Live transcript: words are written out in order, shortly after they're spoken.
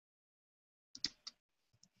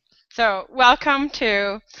So, welcome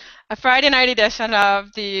to a Friday night edition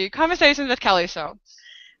of the Conversations with Kelly show.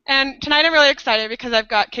 And tonight I'm really excited because I've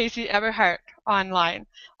got Casey Eberhart online.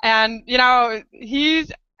 And, he's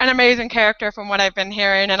an amazing character from what I've been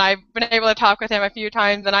hearing, and I've been able to talk with him a few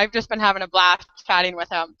times, and I've just been having a blast chatting with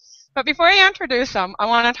him. But before I introduce him, I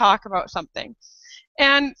want to talk about something.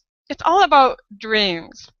 And it's all about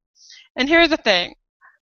dreams. And here's the thing.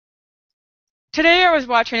 Today I was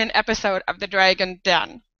watching an episode of The Dragon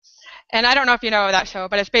Den. And I don't know if you know that show,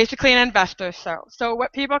 but it's basically an investor show. So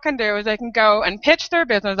what people can do is they can go and pitch their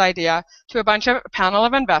business idea to a panel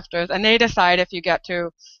of investors, and they decide if you get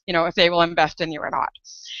to, if they will invest in you or not.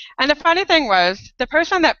 And the funny thing was, the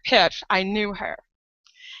person that pitched, I knew her.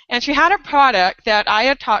 And she had a product that I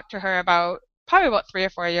had talked to her about probably about 3 or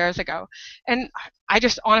 4 years ago. And I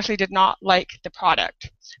just honestly did not like the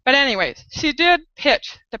product. But anyways, she did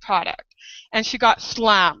pitch the product, and she got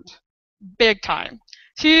slammed big time.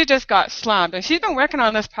 She just got slammed, and she's been working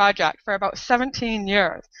on this project for about 17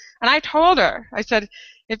 years. And I told her, I said,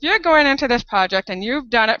 if you're going into this project and you've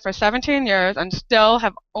done it for 17 years and still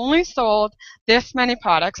have only sold this many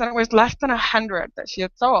products, and it was less than 100 that she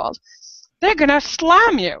had sold, they're going to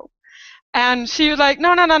slam you. And she was like,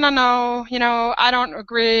 no, I don't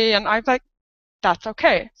agree. And I was like, that's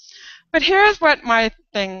okay. But here's what my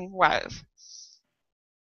thing was.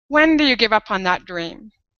 When do you give up on that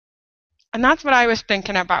dream? And that's what I was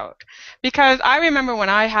thinking about, because I remember when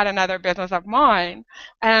I had another business of mine,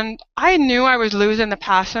 and I knew I was losing the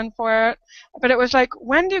passion for it, but it was like,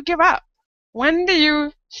 when do you give up? When do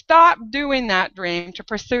you stop doing that dream to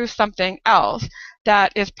pursue something else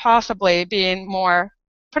that is possibly being more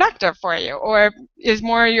productive for you, or is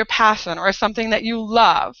more your passion, or something that you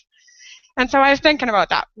love? And so I was thinking about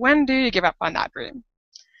that. When do you give up on that dream?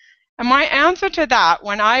 And my answer to that,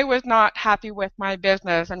 when I was not happy with my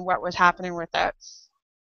business and what was happening with it,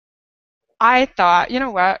 I thought, you know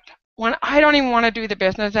what? When I don't even want to do the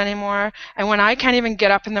business anymore, and when I can't even get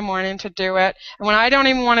up in the morning to do it, and when I don't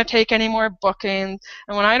even want to take any more bookings,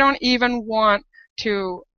 and when I don't even want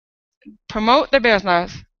to promote the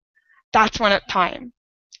business, that's when it's time.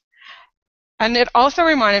 And it also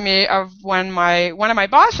reminded me of when one of my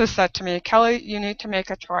bosses said to me, Kelly, you need to make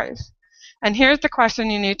a choice. And here's the question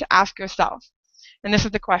you need to ask yourself. And this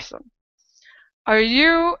is the question. Are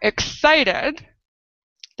you excited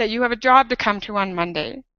that you have a job to come to on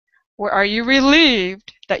Monday? Or are you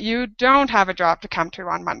relieved that you don't have a job to come to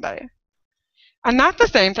on Monday? And that's the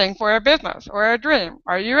same thing for a business or a dream.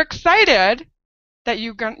 Are you excited that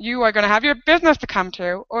you are going to have your business to come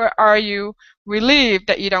to, or are you relieved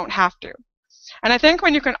that you don't have to? And I think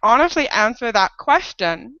when you can honestly answer that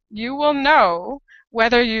question, you will know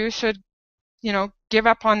whether you should give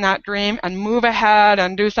up on that dream and move ahead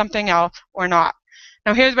and do something else or not.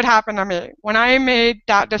 Now, here's what happened to me. When I made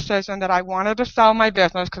that decision that I wanted to sell my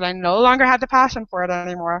business because I no longer had the passion for it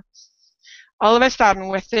anymore, all of a sudden,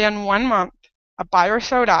 within 1 month, a buyer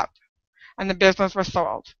showed up and the business was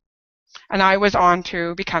sold. And I was on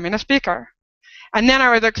to becoming a speaker. And then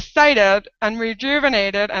I was excited and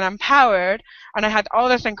rejuvenated and empowered, and I had all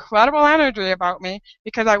this incredible energy about me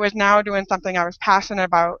because I was now doing something I was passionate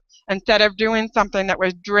about instead of doing something that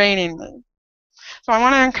was draining me. So I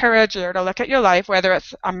want to encourage you to look at your life, whether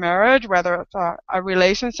it's a marriage, whether it's a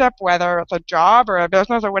relationship, whether it's a job or a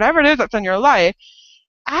business or whatever it is that's in your life.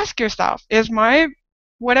 Ask yourself, is my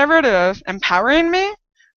whatever it is empowering me,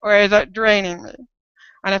 or is it draining me?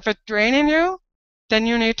 And if it's draining you, then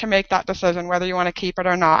you need to make that decision whether you want to keep it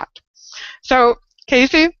or not. So,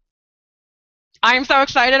 Casey, I'm so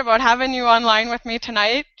excited about having you online with me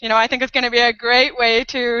tonight. I think it's going to be a great way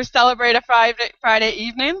to celebrate a Friday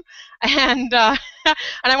evening. And and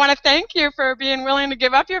I want to thank you for being willing to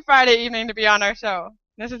give up your Friday evening to be on our show.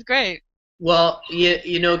 This is great. Well,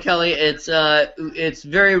 Kelly, it's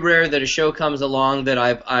very rare that a show comes along that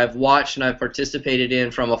I've watched and I've participated in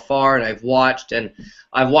from afar, and I've watched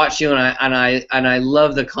you, and I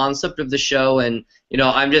love the concept of the show, and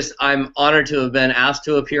I'm honored to have been asked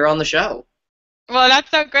to appear on the show. Well, that's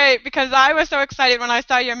so great, because I was so excited when I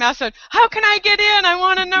saw your message. How can I get in? I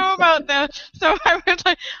want to know about this. So I was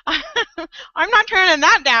like, I'm not turning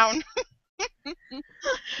that down.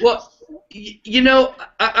 Well,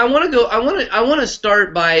 I want to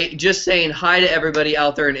start by just saying hi to everybody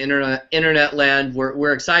out there in internet land.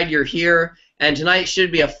 We're excited you're here, and tonight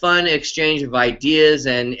should be a fun exchange of ideas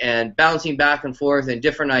and bouncing back and forth and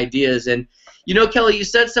different ideas. And Kelly, you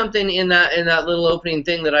said something in that little opening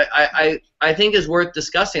thing that I think is worth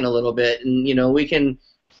discussing a little bit. And we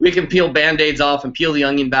can peel Band-Aids off and peel the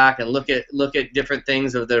onion back and look at different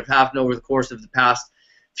things that have happened over the course of the past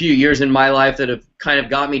few years in my life that have kind of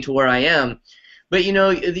got me to where I am. But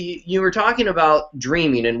you were talking about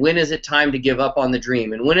dreaming and when is it time to give up on the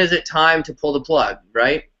dream and when is it time to pull the plug,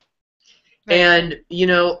 right? Right. And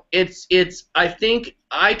it's I think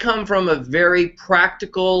I come from a very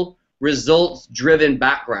practical, results-driven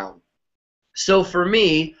background. So for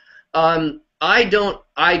me,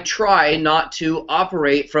 I try not to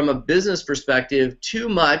operate from a business perspective too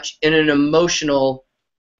much in an emotional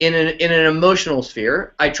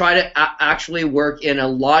sphere. I try to actually work in a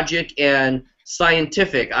logic and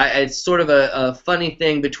scientific. It's sort of a funny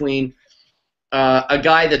thing between a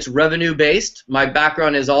guy that's revenue based. My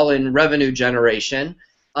background is all in revenue generation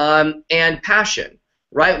and passion.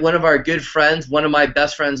 Right, one of our good friends, one of my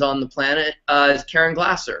best friends on the planet, is Karen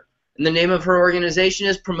Glasser, and the name of her organization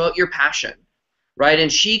is Promote Your Passion. Right,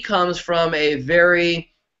 and she comes from a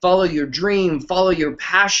very follow your dream, follow your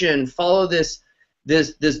passion, follow this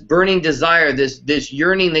burning desire, this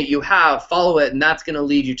yearning that you have, follow it, and that's going to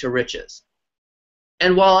lead you to riches.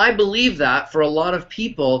 And while I believe that for a lot of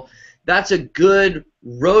people, that's a good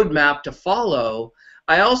roadmap to follow,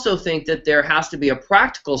 I also think that there has to be a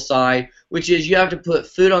practical side, which is you have to put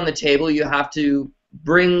food on the table, you have to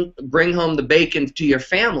bring home the bacon to your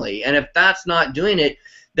family. And if that's not doing it,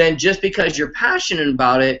 then just because you're passionate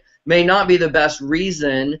about it may not be the best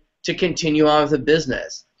reason to continue on with the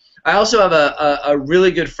business. I also have a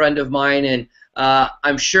really good friend of mine, and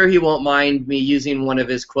I'm sure he won't mind me using one of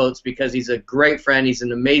his quotes because he's a great friend. He's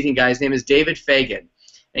an amazing guy. His name is David Fagan,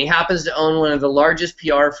 and he happens to own one of the largest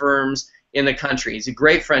PR firms in the country. He's a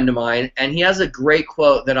great friend of mine, and he has a great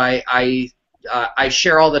quote that I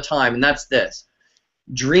share all the time, and that's this: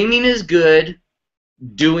 dreaming is good,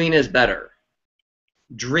 doing is better.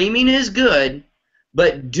 Dreaming is good,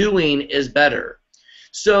 but doing is better.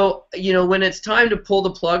 So, when it's time to pull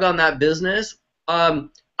the plug on that business,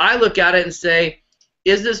 I look at it and say,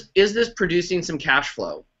 is this producing some cash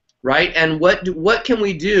flow, right? And what can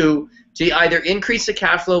we do to either increase the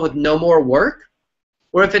cash flow with no more work,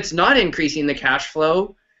 or if it's not increasing the cash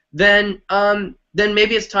flow, then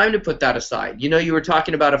maybe it's time to put that aside. You were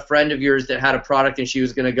talking about a friend of yours that had a product and she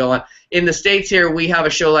was going to go on. In the States here, we have a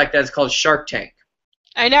show like that. It's called Shark Tank.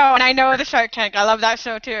 I know, and I know the Shark Tank. I love that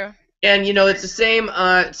show too. And it's the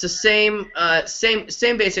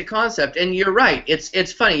same basic concept. And you're right.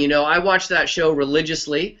 It's funny. I watch that show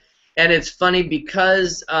religiously, and it's funny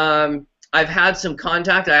because I've had some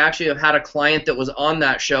contact. I actually have had a client that was on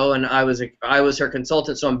that show, and I was her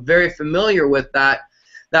consultant, so I'm very familiar with that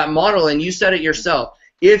model. And you said it yourself.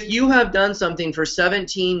 If you have done something for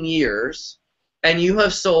 17 years and you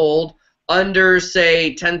have sold under,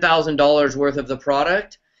 say, $10,000 worth of the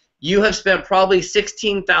product, you have spent probably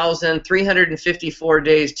 16,354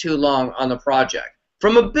 days too long on the project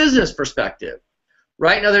from a business perspective.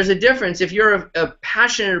 Right? Now, there's a difference. If you're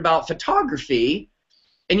passionate about photography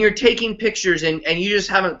and you're taking pictures and you just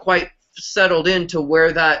haven't quite settled into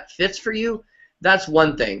where that fits for you, that's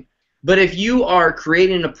one thing. But if you are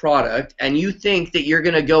creating a product and you think that you're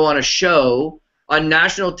going to go on a show on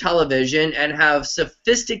national television and have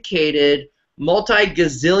sophisticated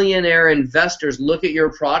multi-gazillionaire investors look at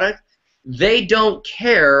your product, they don't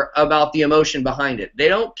care about the emotion behind it. They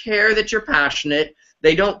don't care that you're passionate.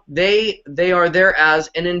 They are there as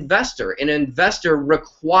an investor. An investor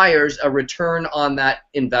requires a return on that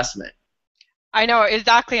investment. I know,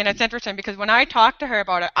 exactly, and it's interesting because when I talk to her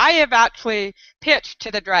about it, I have actually pitched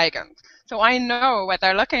to the Dragons, so I know what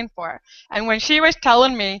they're looking for. And when she was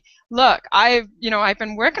telling me, look, I've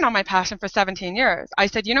been working on my passion for 17 years, I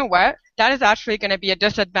said, you know what? That is actually going to be a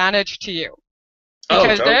disadvantage to you.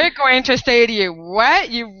 Because they're going to say to you, what?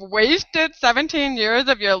 You've wasted 17 years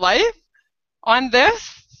of your life on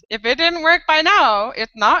this? If it didn't work by now,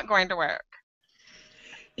 it's not going to work.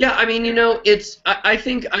 Yeah, I mean, I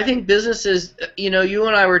think businesses, you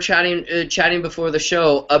and I were chatting before the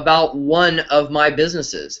show about one of my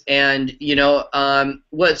businesses, and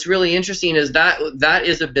what's really interesting is that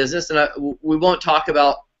is a business, and we won't talk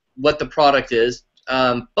about what the product is,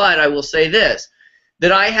 but I will say this,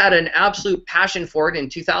 that I had an absolute passion for it in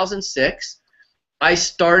 2006. I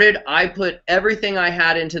put everything I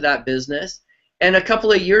had into that business, and a couple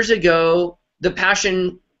of years ago, the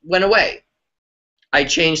passion went away. I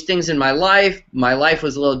changed things in my life. My life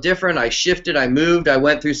was a little different. I shifted, I moved, I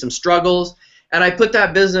went through some struggles, and I put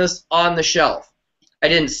that business on the shelf. I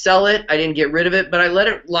didn't sell it, I didn't get rid of it, but I let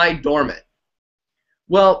it lie dormant.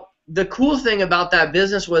 Well, the cool thing about that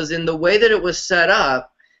business was in the way that it was set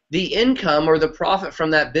up, the income or the profit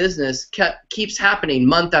from that business keeps happening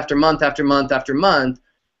month after month after month after month,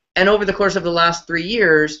 and over the course of the last 3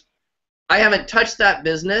 years, I haven't touched that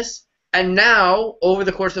business. And now, over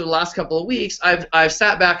the course of the last couple of weeks, I've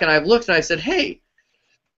sat back and I've looked and I said, hey,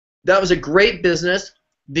 That was a great business.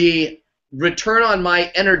 The return on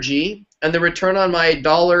my energy and the return on my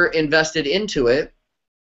dollar invested into it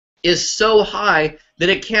is so high that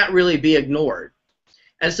it can't really be ignored.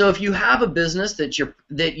 And so if you have a business that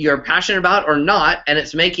you're passionate about or not, and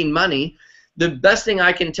it's making money, the best thing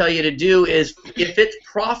I can tell you to do is, if it's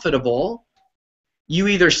profitable, you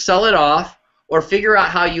either sell it off or figure out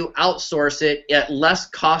how you outsource it at less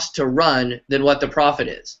cost to run than what the profit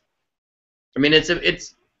is. I mean, it's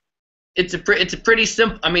a pretty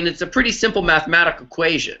simple. I mean, it's a pretty simple mathematical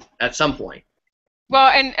equation at some point. Well,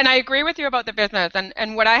 and I agree with you about the business.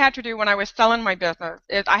 And what I had to do when I was selling my business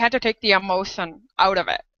is I had to take the emotion out of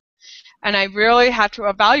it. And I really had to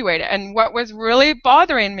evaluate it. And what was really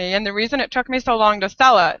bothering me, and the reason it took me so long to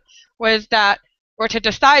sell it, was that, or to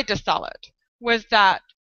decide to sell it, was that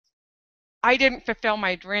I didn't fulfill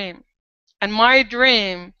my dream. And my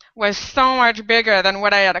dream was so much bigger than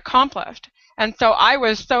what I had accomplished. And so I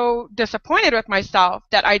was so disappointed with myself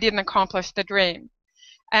that I didn't accomplish the dream.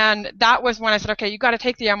 And that was when I said, okay, you got to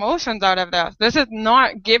take the emotions out of this. This is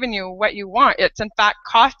not giving you what you want. It's in fact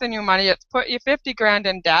costing you money. It's put you 50 grand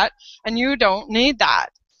in debt, and you don't need that.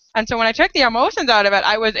 And so when I took the emotions out of it,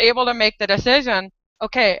 I was able to make the decision,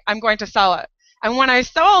 okay, I'm going to sell it. And when I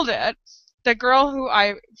sold it, the girl who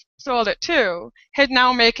I sold it to is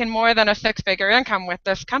now making more than a six-figure income with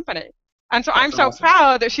this company. And so I'm so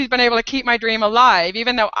proud that she's been able to keep my dream alive,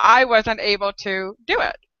 even though I wasn't able to do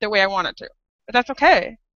it the way I wanted to. But that's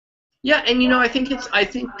okay. Yeah, and I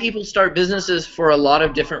think people start businesses for a lot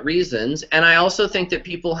of different reasons, and I also think that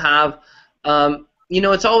people have,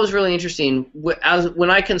 it's always really interesting when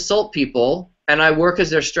I consult people and I work as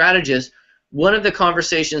their strategist. One of the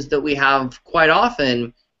conversations that we have quite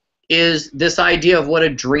often is this idea of what a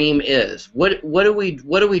dream is. What do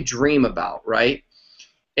we dream about, right?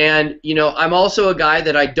 And I'm also a guy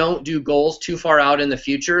that I don't do goals too far out in the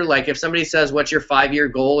future. Like if somebody says, what's your 5-year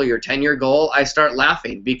goal or your 10-year goal, I start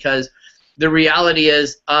laughing, because the reality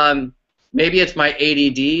is, maybe it's my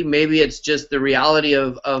ADD, maybe it's just the reality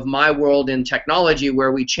of my world in technology,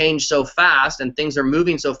 where we change so fast and things are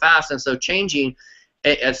moving so fast and so changing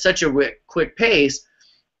at such a quick pace.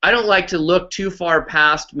 I don't like to look too far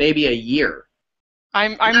past maybe a year.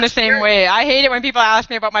 I'm the same way. I hate it when people ask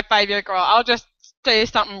me about my 5-year goal. I'll just say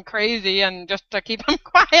something crazy and just to keep them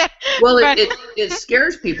quiet. Well, it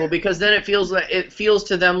scares people, because then it feels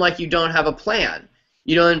to them like you don't have a plan.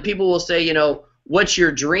 And people will say, what's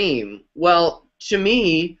your dream? Well, to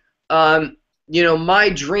me, my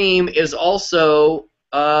dream is also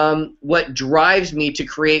what drives me to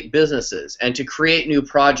create businesses and to create new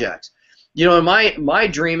projects. And my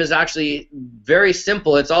dream is actually very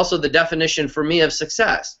simple. It's also the definition for me of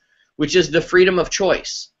success, which is the freedom of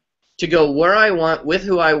choice. To go where I want, with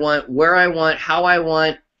who I want, where I want, how I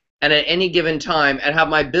want, and at any given time, and have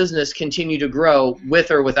my business continue to grow with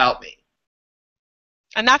or without me.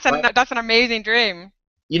 And that's an amazing dream.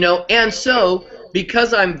 And so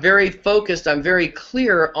because I'm very focused, I'm very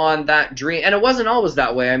clear on that dream, and it wasn't always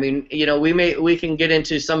that way. I mean, we can get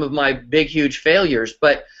into some of my big, huge failures,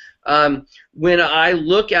 but when I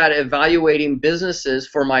look at evaluating businesses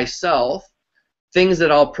for myself, things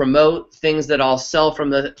that I'll promote, things that I'll sell from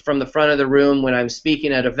the front of the room when I'm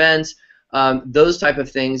speaking at events, those type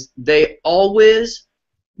of things, they always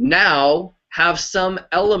now have some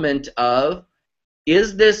element of,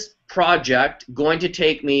 is this project going to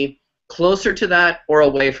take me closer to that or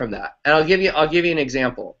away from that? And I'll give you an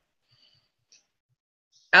example.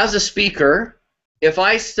 As a speaker, if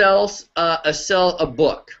I sell a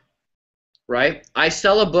book, right? I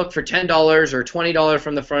sell a book for $10 or $20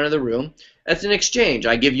 from the front of the room. That's an exchange.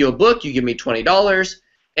 I give you a book, you give me $20,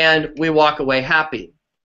 and we walk away happy.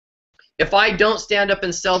 If I don't stand up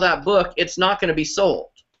and sell that book, it's not going to be sold,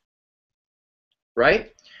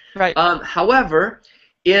 right? Right. However,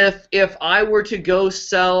 if I were to go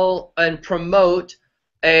sell and promote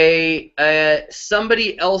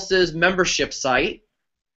somebody else's membership site,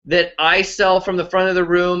 that I sell from the front of the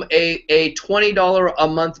room a $20 a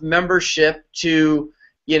month membership to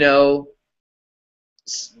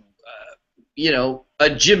a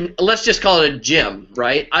gym, let's just call it a gym,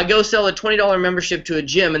 right? I go sell a $20 membership to a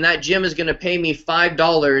gym, and that gym is going to pay me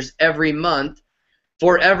 $5 every month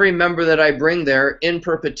for every member that I bring there in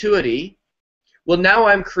perpetuity. Well, now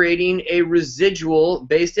I'm creating a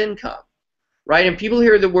residual-based income, right? And people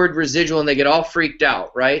hear the word residual and they get all freaked out,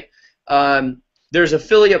 right? There's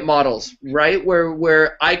affiliate models, right,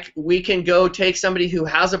 where we can go take somebody who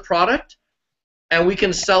has a product and we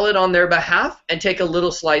can sell it on their behalf and take a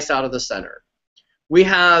little slice out of the center. We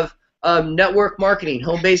have network marketing,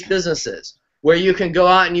 home-based businesses, where you can go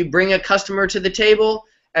out and you bring a customer to the table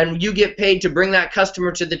and you get paid to bring that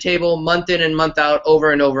customer to the table month in and month out,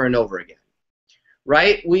 over and over and over again,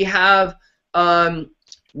 right? We have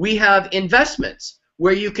investments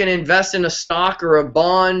where you can invest in a stock or a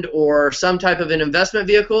bond or some type of an investment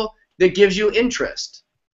vehicle that gives you interest,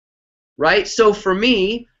 right? So for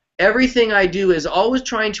me, everything I do is always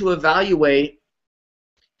trying to evaluate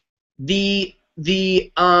the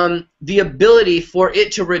ability for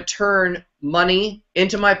it to return money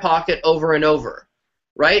into my pocket over and over,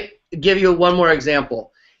 right? Give you one more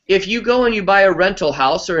example. If you go and you buy a rental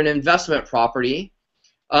house or an investment property,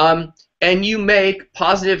 and you make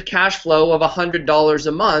positive cash flow of $100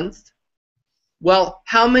 a month, well,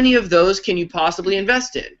 how many of those can you possibly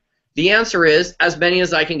invest in? The answer is as many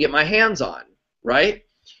as I can get my hands on, right?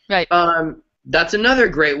 Right. That's another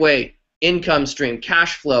great way. Income stream,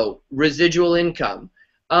 cash flow, residual income.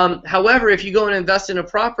 However, if you go and invest in a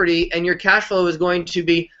property and your cash flow is going to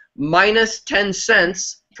be minus 10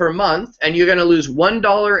 cents per month and you're going to lose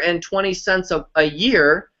 $1.20 a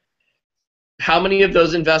year, how many of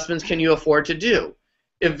those investments can you afford to do?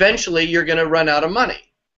 Eventually, you're going to run out of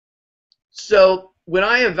money. So when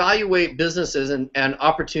I evaluate businesses and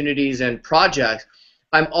opportunities and projects,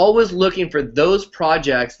 I'm always looking for those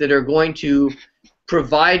projects that are going to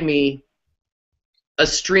provide me a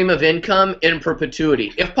stream of income in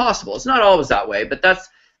perpetuity, if possible. It's not always that way, but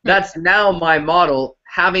that's now my model,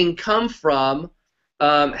 having come from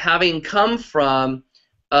a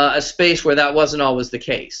space where that wasn't always the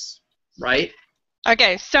case, right?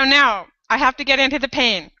 Okay, so now I have to get into the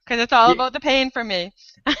pain, because it's all about the pain for me.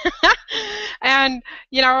 And,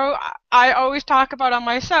 you know, I always talk about on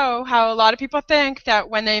my show how a lot of people think that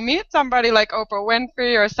when they meet somebody like Oprah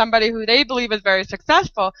Winfrey or somebody who they believe is very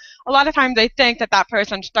successful, a lot of times they think that that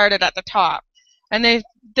person started at the top. And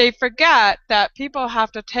they forget that people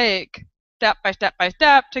have to take step by step by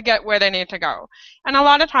step to get where they need to go. And a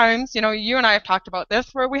lot of times, you know, you and I have talked about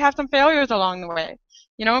this, where we have some failures along the way.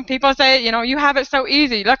 You know, people say, you know, you have it so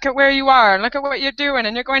easy. Look at where you are, and look at what you're doing,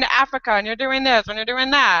 and you're going to Africa, and you're doing this, and you're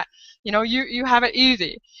doing that. You know, you have it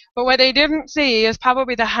easy. But what they didn't see is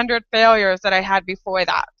probably the 100 failures that I had before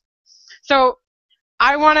that. So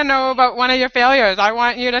I want to know about one of your failures. I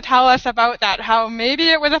want you to tell us about that, how maybe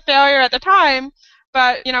it was a failure at the time,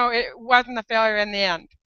 but, you know, it wasn't a failure in the end.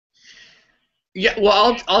 Yeah,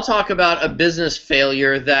 well, I'll talk about a business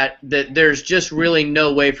failure that there's just really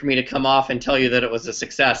no way for me to come off and tell you that it was a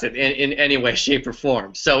success in any way, shape, or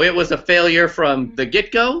form. So it was a failure from the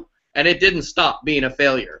get-go, and it didn't stop being a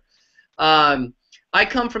failure. I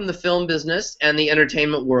come from the film business and the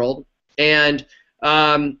entertainment world, and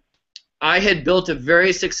I had built a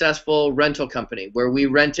very successful rental company where we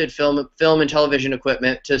rented film and television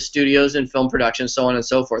equipment to studios and film production, so on and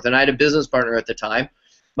so forth. And I had a business partner at the time,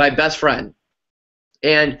 my best friend.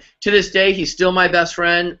 And to this day, he's still my best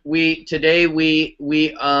friend. We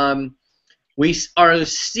are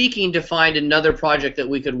seeking to find another project that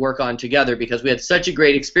we could work on together because we had such a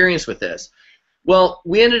great experience with this. Well,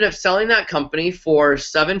 we ended up selling that company for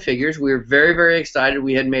 7 figures. We were very, very excited.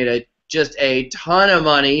 We had made just a ton of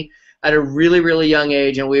money at a really, really young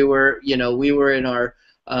age, and we were in our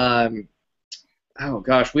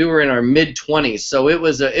we were in our mid-20s. So it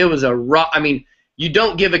was a rock. I mean, you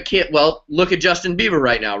don't give a kid, well, look at Justin Bieber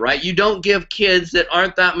right now, right? You don't give kids that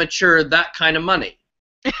aren't that mature that kind of money,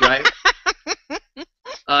 right?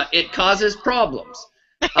 It causes problems.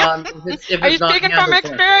 If Are you speaking from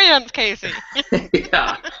experience, Casey?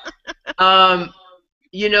 Yeah.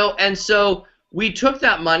 You know, and so we took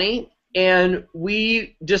that money and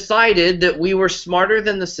we decided that we were smarter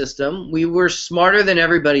than the system. We were smarter than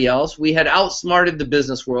everybody else. We had outsmarted the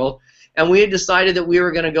business world. And we had decided that we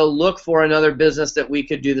were going to go look for another business that we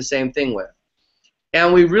could do the same thing with.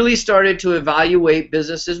 And we really started to evaluate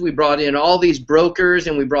businesses. We brought in all these brokers,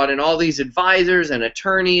 and we brought in all these advisors and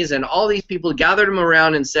attorneys, and all these people, gathered them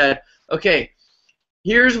around and said, okay,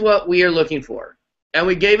 here's what we are looking for. And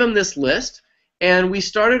we gave them this list, and we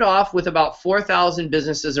started off with about 4,000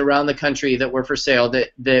 businesses around the country that were for sale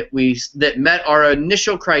that met our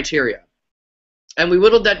initial criteria. And we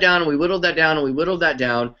whittled that down, and we whittled that down, and we whittled that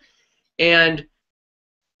down. And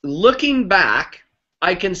looking back,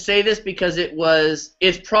 I can say this because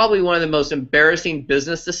it's probably one of the most embarrassing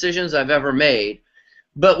business decisions I've ever made.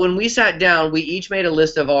 But when we sat down, we each made a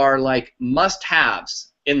list of our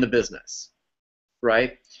must-haves in the business,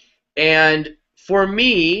 right? And for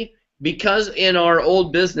me, because in our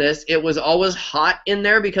old business, it was always hot in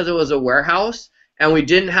there because it was a warehouse, and we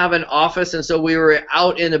didn't have an office, and so we were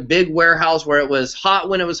out in a big warehouse where it was hot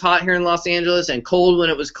when it was hot here in Los Angeles and cold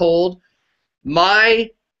when it was cold.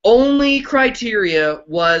 My only criteria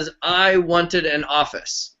was I wanted an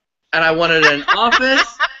office. and I wanted an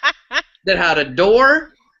office that had a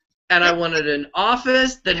door, and I wanted an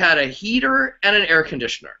office that had a heater and an air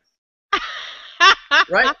conditioner.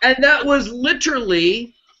 Right? And that was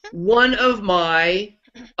literally one of my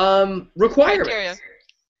requirements.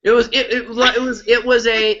 It was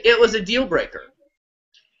a deal breaker.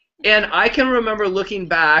 And I can remember looking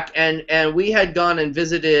back, and we had gone and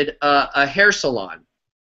visited a hair salon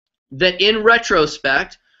that, in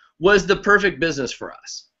retrospect, was the perfect business for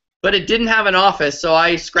us. But it didn't have an office, so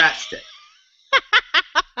I scratched it.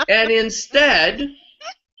 And instead,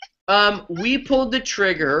 we pulled the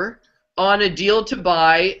trigger on a deal to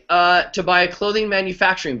buy a clothing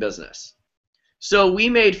manufacturing business. So we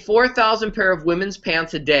made 4,000 pair of women's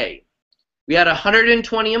pants a day. We had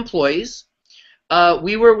 120 employees.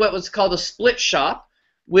 We were what was called a split shop,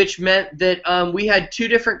 which meant that we had two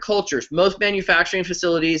different cultures. Most manufacturing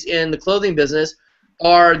facilities in the clothing business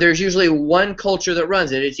there's usually one culture that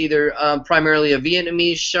runs it. It's either primarily a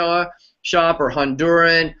Vietnamese shop or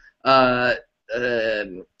Honduran, a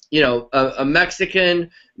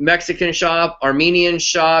Mexican shop, Armenian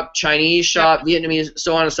shop, Chinese shop, Vietnamese,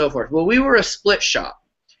 so on and so forth. Well, we were a split shop.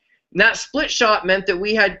 And that split shop meant that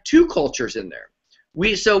we had two cultures in there.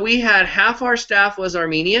 So we had half our staff was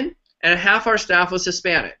Armenian and half our staff was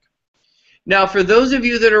Hispanic. Now, for those of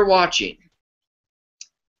you that are watching,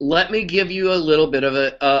 let me give you a little bit of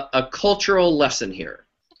a cultural lesson here.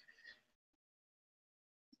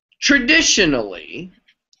 Traditionally,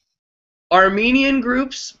 Armenian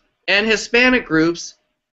groups and Hispanic groups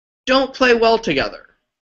don't play well together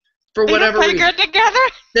for whatever reason. They don't play good together?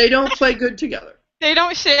 They don't play good together. They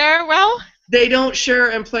don't share well? They don't share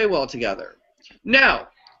and play well together. Now,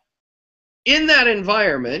 in that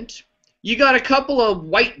environment, you got a couple of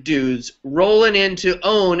white dudes rolling in to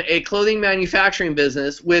own a clothing manufacturing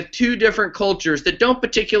business with two different cultures that don't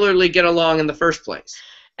particularly get along in the first place.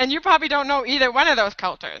 And you probably don't know either one of those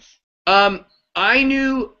cultures. I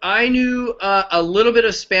knew a little bit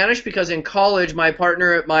of Spanish because in college my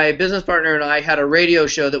business partner and I had a radio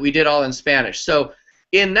show that we did all in Spanish. So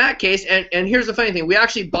in that case, and here's the funny thing, we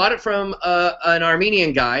actually bought it from an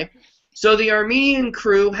Armenian guy. So the Armenian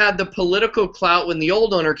crew had the political clout when the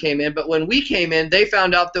old owner came in, but when we came in, they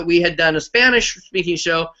found out that we had done a Spanish-speaking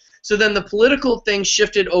show, so then the political thing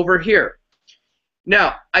shifted over here.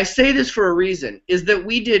 Now, I say this for a reason, is that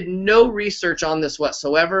we did no research on this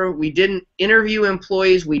whatsoever. We didn't interview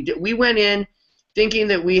employees. We went in thinking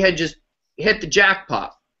that we had just hit the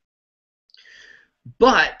jackpot.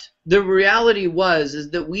 But the reality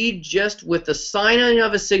is that we just, with the signing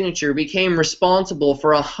of a signature, became responsible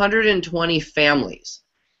for 120 families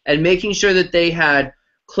and making sure that they had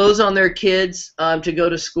clothes on their kids to go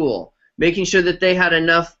to school, making sure that they had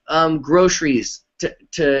enough groceries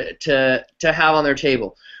to have on their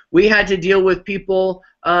table. We had to deal with people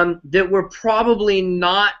that were probably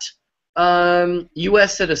not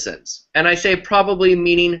U.S. citizens, and I say probably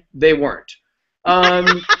meaning they weren't.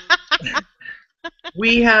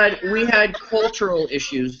 We had cultural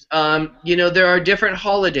issues. There are different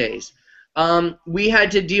holidays. We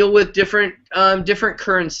had to deal with different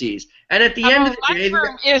currencies. And at the end of the day,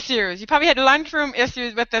 lunchroom issues. You probably had lunchroom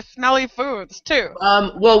issues with the smelly foods too.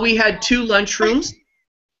 Well, we had two lunchrooms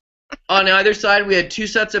on either side. We had two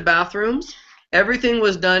sets of bathrooms. Everything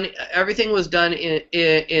was done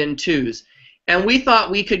in twos. And we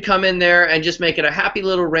thought we could come in there and just make it a happy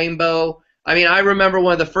little rainbow. I mean, I remember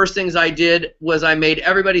one of the first things I did was I made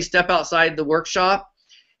everybody step outside the workshop,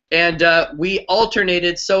 and we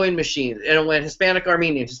alternated sewing machines, and it went Hispanic,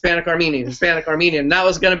 Armenian, Hispanic, Armenian, Hispanic, Armenian. And that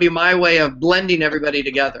was going to be my way of blending everybody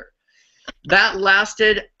together. That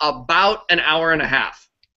lasted about an hour and a half.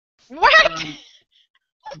 What?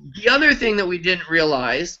 The other thing that we didn't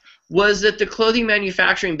realize was that the clothing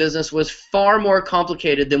manufacturing business was far more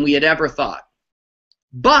complicated than we had ever thought.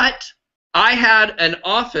 But I had an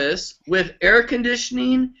office with air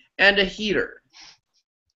conditioning and a heater.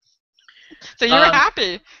 So you were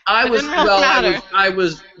happy. I was,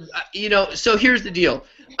 so here's the deal.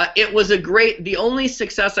 It was the only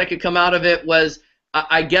success I could come out of it was,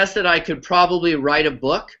 I guess that I could probably write a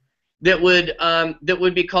book that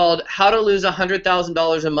would be called How to Lose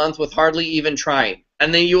 $100,000 a Month with Hardly Even Trying.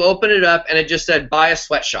 And then you open it up and it just said, buy a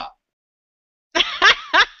sweatshop.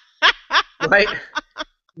 Right?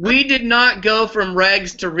 We did not go from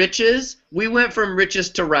rags to riches. We went from riches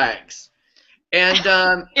to rags. And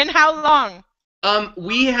in how long?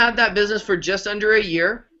 We had that business for just under a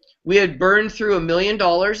year. We had burned through $1 million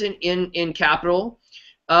in capital.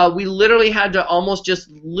 We literally had to almost just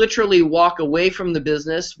literally walk away from the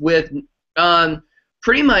business with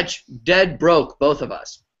pretty much dead broke, both of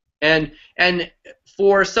us. And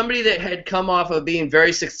for somebody that had come off of being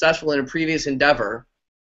very successful in a previous endeavor,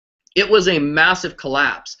 it was a massive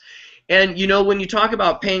collapse. And you know, when you talk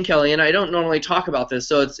about pain, Kelly, and I don't normally talk about this,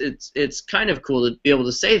 so it's kind of cool to be able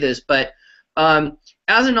to say this, but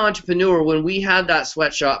as an entrepreneur, when we had that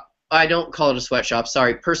sweatshop, I don't call it a sweatshop,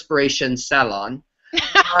 sorry, perspiration salon.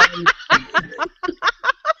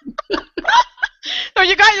 So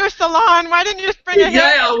you got your salon. Why didn't you just bring a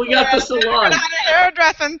Yeah, we got the salon.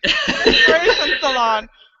 Hairdressing inspiration salon.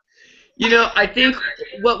 You know, I think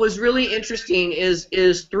what was really interesting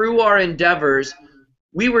is through our endeavors,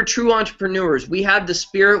 we were true entrepreneurs. We had the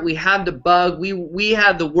spirit, we had the bug, we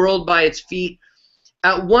had the world by its feet.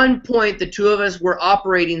 At one point, the two of us were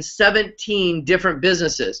operating 17 different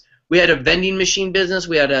businesses. We had a vending machine business,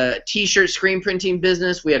 we had a t-shirt screen printing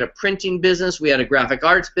business, we had a printing business, we had a graphic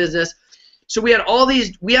arts business. So we had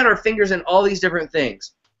our fingers in all these different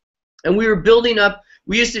things. And we were building up,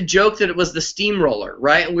 we used to joke that it was the steamroller,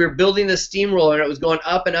 right? And we were building the steamroller and it was going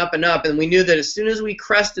up and up and up, and we knew that as soon as we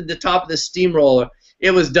crested the top of the steamroller,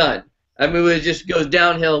 it was done. I mean, it just goes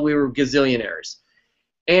downhill, we were gazillionaires.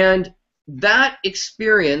 And that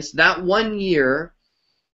experience, that 1 year,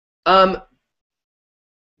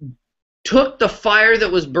 took the fire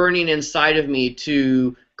that was burning inside of me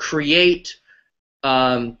to create,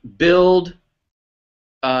 build,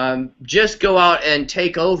 just go out and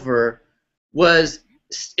take over, was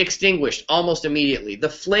extinguished almost immediately. The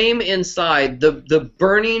flame inside, the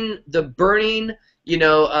burning, you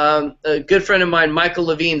know, a good friend of mine, Michael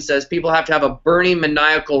Levine, says people have to have a burning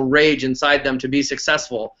maniacal rage inside them to be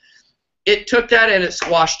successful. It took that and it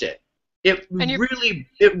squashed it. It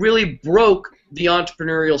really broke the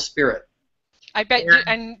entrepreneurial spirit. I bet you,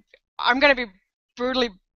 and I'm going to be brutally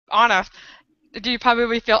honest, do you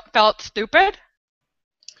probably felt stupid?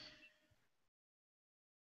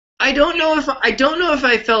 I don't know if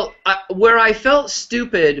I felt where I felt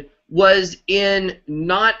stupid was in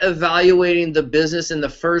not evaluating the business in the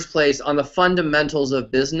first place on the fundamentals of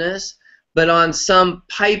business, but on some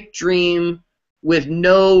pipe dream with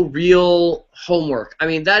no real homework. I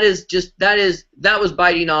mean, that was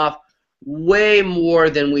biting off way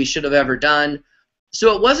more than we should have ever done.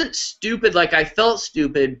 So it wasn't stupid like I felt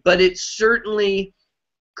stupid, but it certainly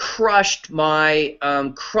crushed my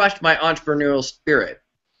entrepreneurial spirit.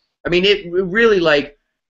 I mean, it really like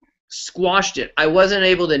squashed it. I wasn't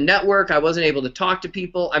able to network. I wasn't able to talk to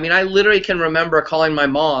people. I mean, I literally can remember calling my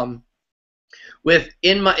mom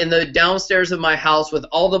in the downstairs of my house with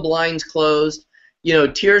all the blinds closed. You know,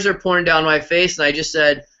 tears are pouring down my face, and I just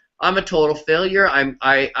said, "I'm a total failure.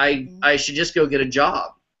 I should just go get a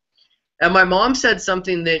job." And my mom said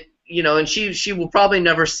something that, you know, and she will probably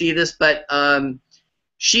never see this, but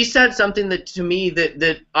she said something that to me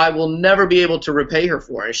that I will never be able to repay her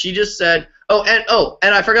for. And she just said,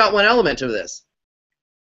 and I forgot one element of this.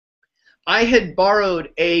 I had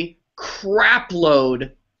borrowed a crap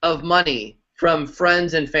load of money from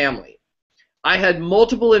friends and family. I had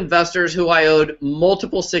multiple investors who I owed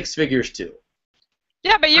multiple six figures to.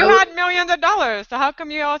 Yeah, but you had millions of dollars, so how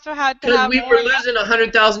come you also had to have Because we were losing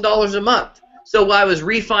 $100,000 a month. So I was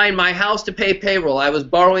refining my house to pay payroll. I was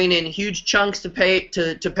borrowing in huge chunks to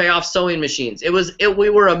pay off sewing machines. We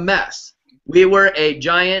were a mess. We were a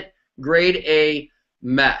giant grade A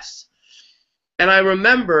mess. And I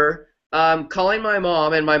remember calling my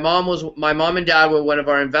mom, and my mom and dad were one of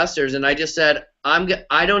our investors, and I just said,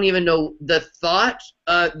 I don't even know, the thought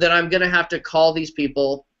that I'm gonna have to call these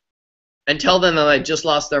people and tell them that I just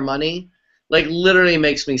lost their money, like literally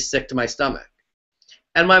makes me sick to my stomach.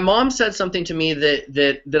 And my mom said something to me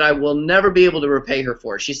that I will never be able to repay her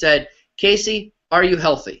for. She said, "Casey, are you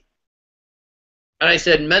healthy?" And I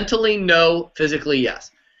said, "Mentally, no. Physically,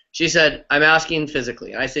 yes." She said, "I'm asking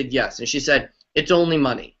physically." And I said, "Yes." And she said, "It's only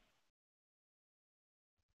money."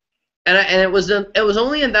 And it was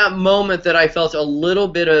only in that moment that I felt a little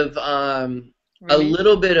bit of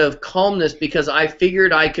calmness, because I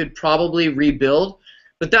figured I could probably rebuild.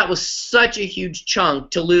 But that was such a huge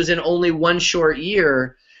chunk to lose in only 1 short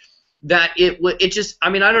year that it just,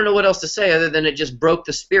 I mean, I don't know what else to say other than it just broke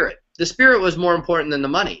the spirit. The spirit was more important than the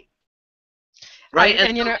money, right?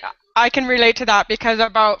 And you know, I can relate to that, because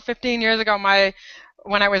about 15 years ago,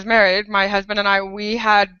 when I was married, my husband and I, we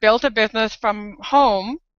had built a business from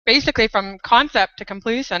home, basically from concept to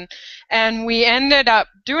completion, and we ended up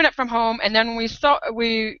doing it from home, and then we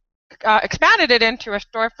expanded it into a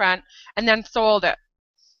storefront and then sold it.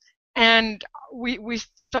 And we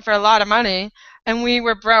sold for a lot of money, and we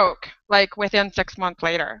were broke like within 6 months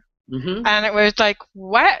later. Mm-hmm. And it was like,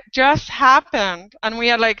 what just happened? And we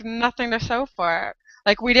had like nothing to show for it.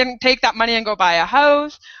 Like, we didn't take that money and go buy a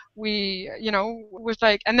house. we, was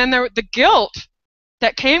like, and then the guilt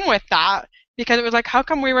that came with that, because it was like, how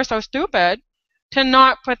come we were so stupid to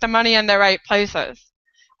not put the money in the right places?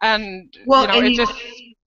 And, Well, and it just,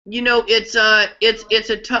 it's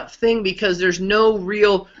a tough thing because there's no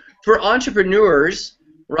real, for entrepreneurs,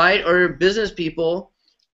 right, or business people,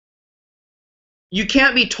 you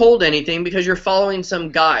can't be told anything because you're following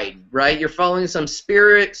some guide, right? You're following some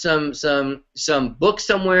spirit, some book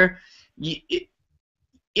somewhere.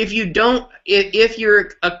 If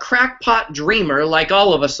you're a crackpot dreamer like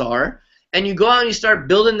all of us are, and you go out and you start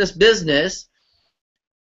building this business,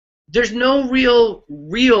 there's no real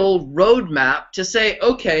roadmap to say,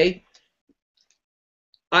 okay,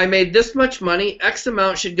 I made this much money, X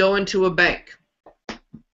amount should go into a bank.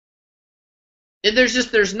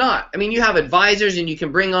 There's not. I mean, you have advisors and you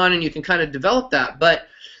can bring on and you can kind of develop that, but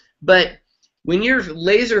when you're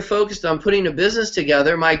laser focused on putting a business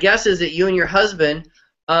together, my guess is that you and your husband,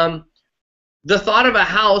 the thought of a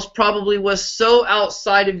house probably was so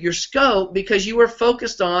outside of your scope because you were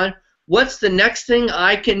focused on what's the next thing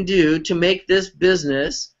I can do to make this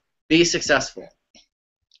business be successsuccessful.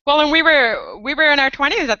 Well, and we were in our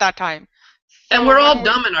 20s at that time. So and we're all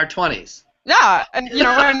dumb in our 20s. Yeah, and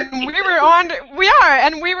and we were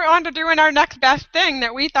on to doing our next best thing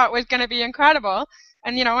that we thought was going to be incredible.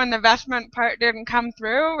 And and the investment part didn't come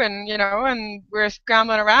through, and and we're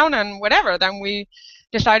scrambling around and whatever. Then we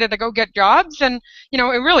decided to go get jobs, and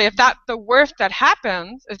really, if that's the worst that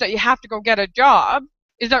happens is that you have to go get a job,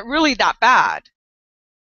 is that really that bad?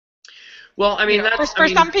 Well, I mean, for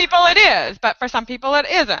some people it is, but for some people it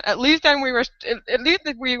isn't. At least we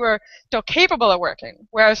were still capable of working.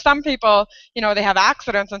 Whereas some people, they have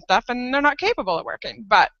accidents and stuff, and they're not capable of working.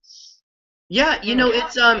 But yeah,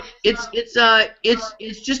 it's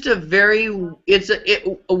just a very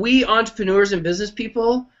we entrepreneurs and business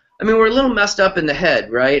people. I mean, we're a little messed up in the head,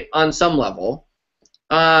 right? On some level.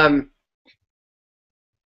 I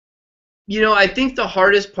think the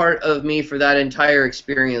hardest part of me for that entire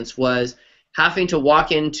experience was having to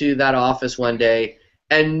walk into that office one day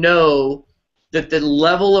and know that the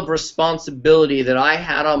level of responsibility that I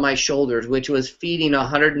had on my shoulders, which was feeding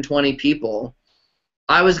 120 people,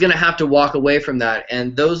 I was going to have to walk away from that.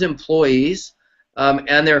 And those employees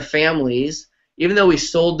and their families, even though we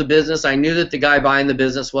sold the business, I knew that the guy buying the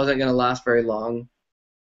business wasn't going to last very long.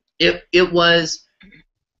 It was...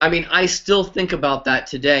 I mean, I still think about that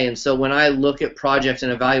today, and so when I look at projects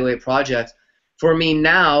and evaluate projects, for me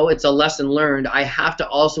now, it's a lesson learned. I have to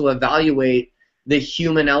also evaluate the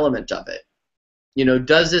human element of it.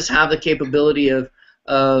 Does this have the capability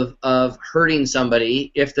of hurting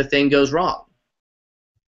somebody if the thing goes wrong?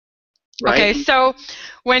 Right? Okay, so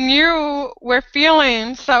when you were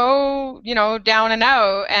feeling so, down and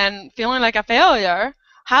out and feeling like a failure,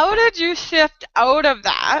 how did you shift out of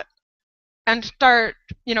that and start,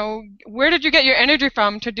 where did you get your energy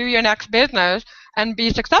from to do your next business and be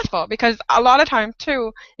successful? Because a lot of times,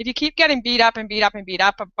 too, if you keep getting beat up and beat up and beat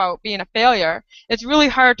up about being a failure, it's really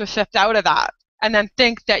hard to shift out of that and then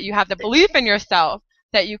think that you have the belief in yourself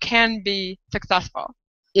that you can be successful.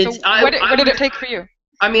 So what did it take for you?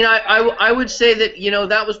 I mean, I would say that,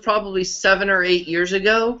 that was probably 7 or 8 years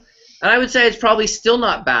ago, and I would say it's probably still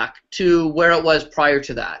not back to where it was prior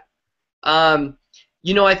to that.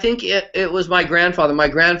 I think it was my grandfather. My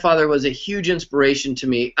grandfather was a huge inspiration to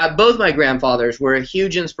me. Both my grandfathers were a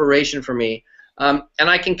huge inspiration for me, and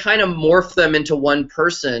I can kind of morph them into one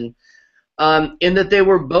person in that they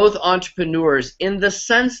were both entrepreneurs in the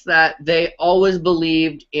sense that they always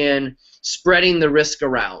believed in spreading the risk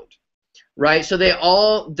around, right? So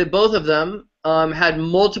both of them had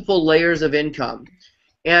multiple layers of income,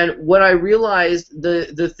 and what I realized,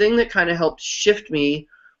 the thing that kind of helped shift me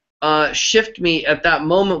at that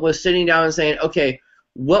moment was sitting down and saying, okay,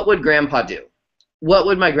 what would Grandpa do? What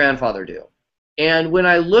would my grandfather do? And when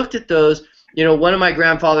I looked at those, one of my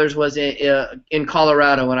grandfathers was in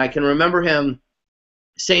Colorado, and I can remember him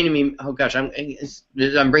saying to me, oh gosh, I'm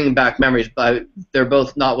bringing back memories, but they're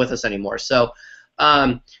both not with us anymore. So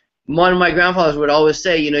one of my grandfathers would always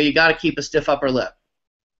say, you got to keep a stiff upper lip,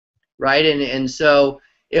 right? And so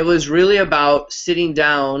it was really about sitting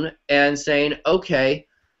down and saying, okay,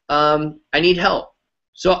 I need help.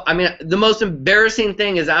 So, I mean, the most embarrassing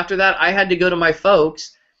thing is after that, I had to go to my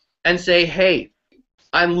folks and say, hey,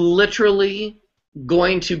 I'm literally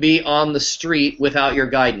going to be on the street without your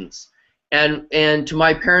guidance. And to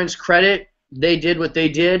my parents' credit, they did what they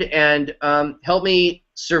did and helped me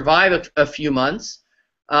survive a few months.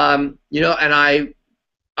 And I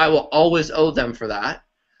will always owe them for that.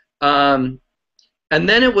 And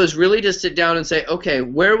then it was really to sit down and say, okay,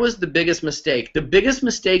 where was the biggest mistake? The biggest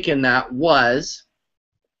mistake in that was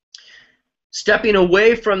stepping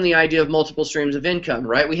away from the idea of multiple streams of income,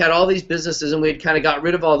 right? We had all these businesses, and we had kind of got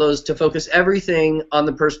rid of all those to focus everything on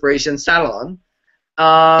the perspiration salon.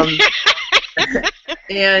 And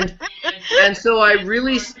so I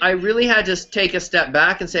really had to take a step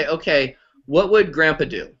back and say, okay, what would Grandpa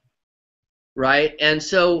do, right? And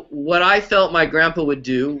so what I felt my grandpa would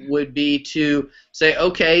do would be to say,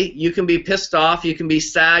 okay, you can be pissed off, you can be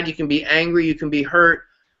sad, you can be angry, you can be hurt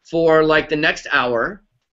for like the next hour,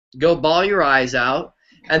 go bawl your eyes out,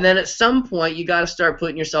 and then at some point you got to start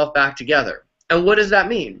putting yourself back together. And what does that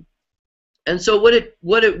mean? And so what it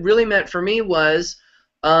really meant for me was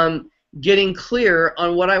getting clear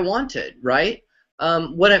on what I wanted, right?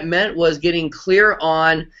 What it meant was getting clear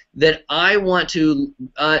on that I want to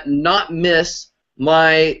not miss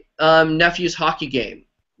my nephew's hockey game,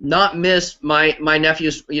 not miss my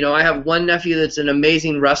nephew's, I have one nephew that's an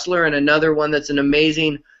amazing wrestler and another one that's an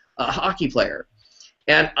amazing hockey player.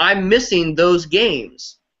 And I'm missing those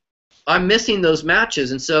games. I'm missing those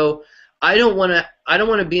matches. And so I don't want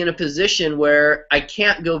to be in a position where I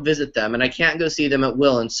can't go visit them and I can't go see them at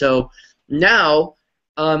will. And so now,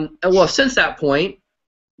 since that point,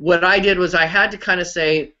 what I did was I had to kind of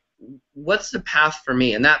say, what's the path for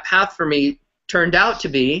me? And that path for me turned out to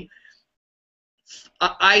be,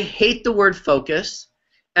 I hate the word focus,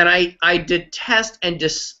 and I detest and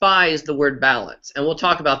despise the word balance. And we'll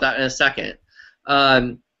talk about that in a second.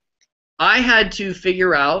 I had to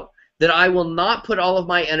figure out that I will not put all of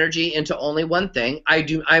my energy into only one thing.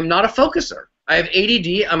 I'm not a focuser. I have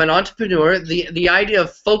ADD. I'm an entrepreneur. The idea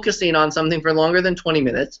of focusing on something for longer than 20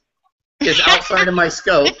 minutes is outside of my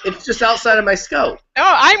scope. It's just outside of my scope.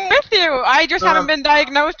 Oh, I'm with you. I just haven't been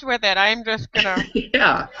diagnosed with it. I'm just gonna.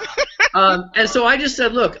 Yeah. And so I just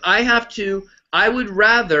said, look, I would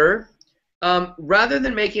rather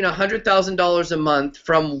than making $100,000 a month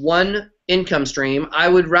from one income stream, I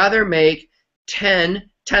would rather make 10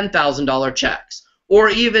 $10,000 checks, or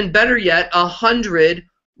even better yet, 100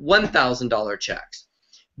 $1,000 checks.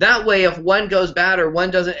 That way, if one goes bad or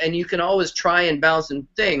one doesn't, and you can always try and bounce and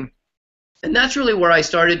thing. And that's really where I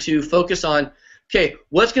started to focus on, okay,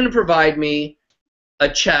 what's going to provide me a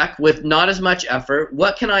check with not as much effort?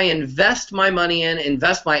 What can I invest my money in,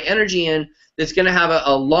 invest my energy in, that's going to have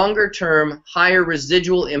a longer-term, higher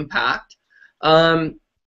residual impact? And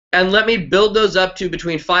let me build those up to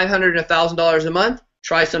between $500 and $1,000 a month.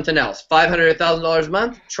 Try something else. $500, $1,000 a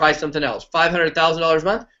month, try something else. $500, $1,000 a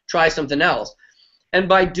month, try something else. And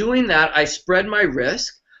by doing that, I spread my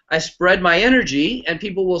risk, I spread my energy, and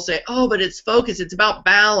people will say, oh, but it's focus, it's about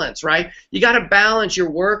balance, right? You got to balance your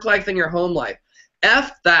work life and your home life.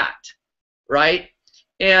 F that, right?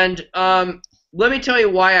 And let me tell you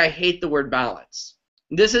why I hate the word balance.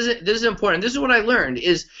 This is important. This is what I learned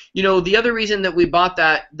is, the other reason that we bought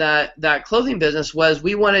that clothing business was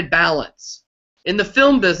we wanted balance. In the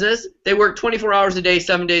film business, they work 24 hours a day,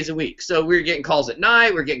 7 days a week. So we were getting calls at night,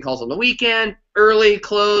 we were getting calls on the weekend, early,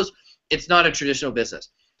 close. It's not a traditional business.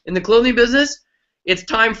 In the clothing business, it's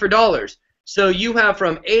time for dollars. So you have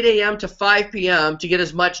from 8 a.m. to 5 p.m. to get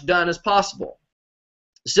as much done as possible.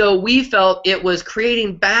 So we felt it was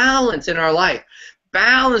creating balance in our life,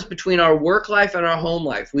 balance between our work life and our home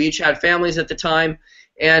life. We each had families at the time,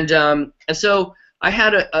 and so I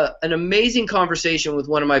had an amazing conversation with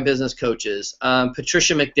one of my business coaches,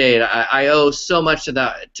 Patricia McDade. I owe so much to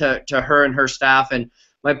that to her and her staff, and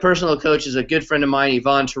my personal coach is a good friend of mine,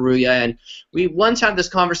 Yvonne Taruya, and we once had this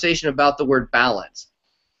conversation about the word balance.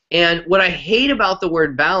 And what I hate about the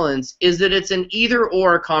word balance is that it's an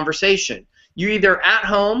either-or conversation. You're either at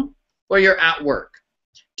home or you're at work.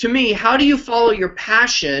 To me, how do you follow your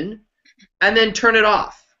passion and then turn it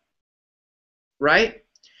off? Right?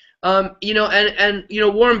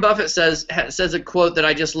 Warren Buffett says a quote that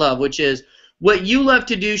I just love, which is, what you love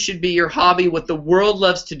to do should be your hobby, what the world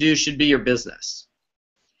loves to do should be your business.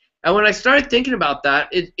 And when I started thinking about that,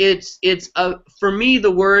 it's for me,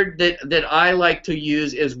 the word that I like to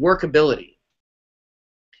use is workability.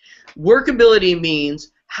 Workability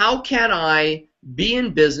means, how can I be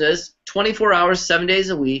in business 24 hours, 7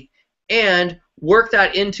 days a week, and work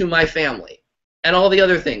that into my family and all the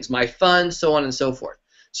other things, my fun, so on and so forth.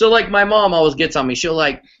 So like my mom always gets on me. She'll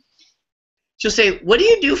say, what do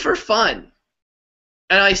you do for fun?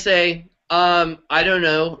 And I say, I don't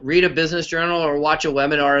know, read a business journal or watch a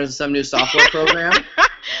webinar in some new software program.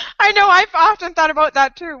 I know, I've often thought about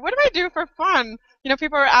that too. What do I do for fun?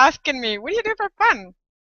 People are asking me, what do you do for fun?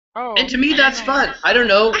 Oh. And to me, that's fun. I don't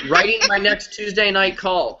know, writing my next Tuesday night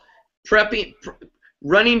call,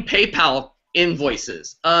 running PayPal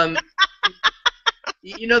invoices. That's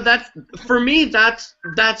for me. That's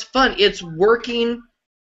fun. It's working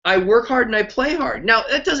I work hard and I play hard. Now,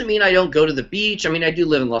 that doesn't mean I don't go to the beach. I mean, I do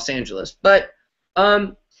live in Los Angeles. But,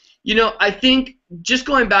 I think just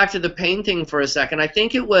going back to the pain thing for a second, I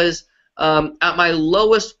think it was at my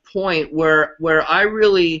lowest point where I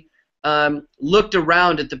really looked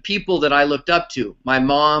around at the people that I looked up to. My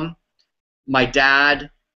mom, my dad,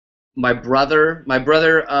 my brother. My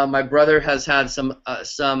brother has had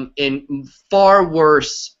some in far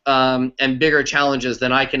worse and bigger challenges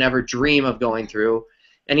than I can ever dream of going through.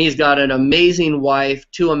 And he's got an amazing wife,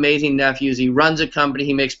 2 amazing nephews. He runs a company.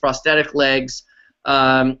 He makes prosthetic legs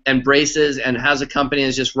and braces, and has a company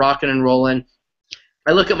that's just rocking and rolling.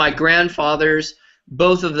 I look at my grandfathers.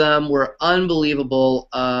 Both of them were unbelievable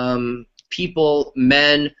people,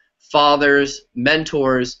 men, fathers,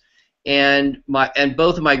 mentors. And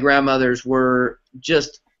both of my grandmothers were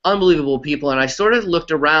just unbelievable people. And I sort of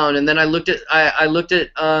looked around, and then I looked at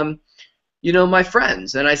my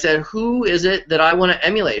friends, and I said, who is it that I want to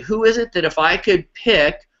emulate? Who is it that if I could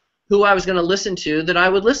pick who I was going to listen to, that I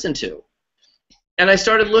would listen to? And I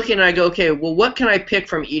started looking, and I go, okay, well, what can I pick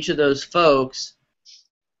from each of those folks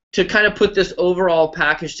to kind of put this overall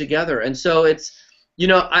package together? And so it's,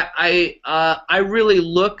 I really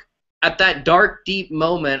look at that dark, deep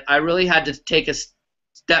moment. I really had to take a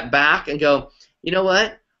step back and go, you know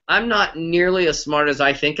what? I'm not nearly as smart as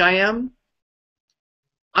I think I am.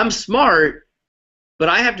 I'm smart, but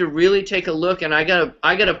I have to really take a look, and I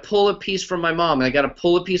gotta pull a piece from my mom, and I gotta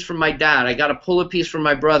pull a piece from my dad, I gotta pull a piece from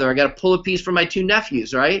my brother, I gotta pull a piece from my 2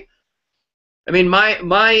 nephews, right? I mean,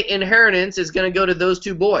 my inheritance is gonna go to those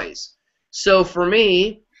 2 boys. So for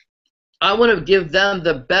me, I want to give them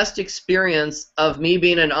the best experience of me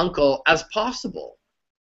being an uncle as possible.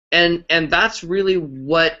 And that's really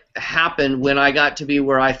what happened when I got to be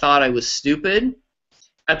where I thought I was stupid.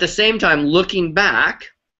 At the same time, looking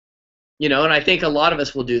back, and I think a lot of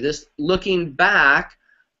us will do this, looking back,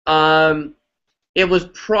 it was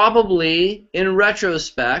probably, in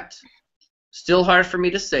retrospect, still hard for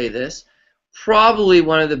me to say this, probably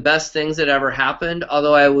one of the best things that ever happened,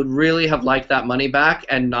 although I would really have liked that money back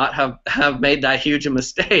and not have made that huge a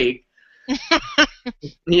mistake.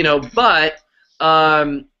 But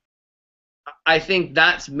I think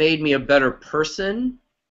that's made me a better person.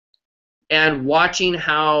 And watching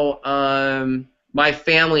how my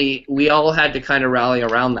family, we all had to kind of rally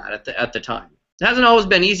around that at the time. It hasn't always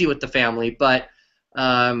been easy with the family, but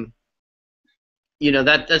that's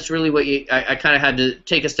really what I kind of had to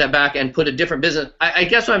take a step back and put a different business. I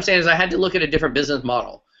guess what I'm saying is I had to look at a different business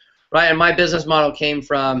model, right? And my business model came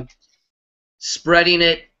from spreading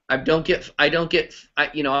it. I'm not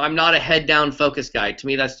a head down focus guy. To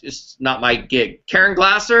me, that's just not my gig. Karen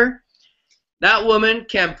Glasser, that woman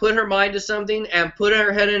can put her mind to something and put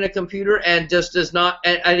her head in a computer and just does not.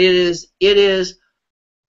 And it is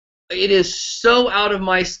so out of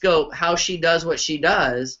my scope how she does what she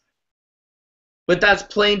does. But that's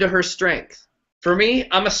playing to her strength. For me,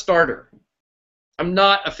 I'm a starter. I'm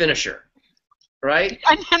not a finisher, right?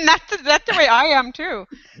 And that's the way I am too.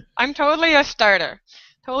 I'm totally a starter.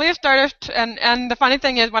 And the funny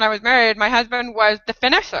thing is, when I was married, my husband was the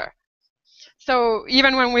finisher. So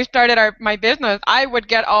even when we started my business, I would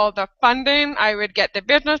get all the funding, I would get the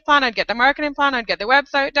business plan, I'd get the marketing plan, I'd get the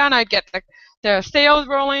website done, I'd get the sales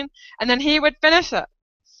rolling, and then he would finish it.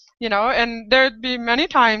 And there'd be many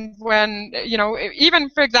times when,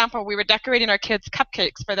 even, for example, we were decorating our kids'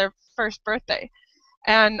 cupcakes for their first birthday.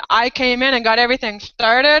 And I came in and got everything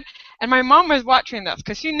started, and my mom was watching this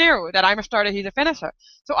because she knew that I'm a starter, he's a finisher.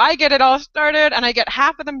 So I get it all started, and I get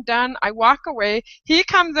half of them done. I walk away. He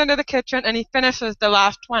comes into the kitchen, and he finishes the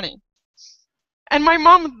last 20. And my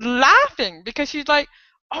mom's laughing because she's like,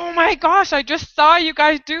 oh my gosh, I just saw you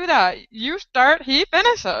guys do that. You start, he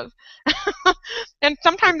finishes. And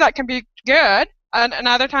sometimes that can be good, and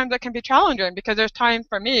other times it can be challenging, because there's times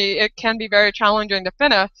for me it can be very challenging to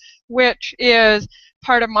finish, which is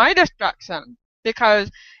part of my distraction, because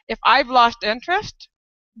if I've lost interest,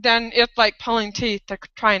 then it's like pulling teeth to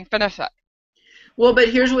try and finish it. Well, but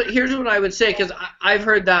here's what I would say, because I've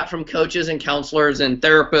heard that from coaches and counselors and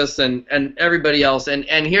therapists and everybody else,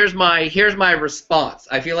 and here's my response.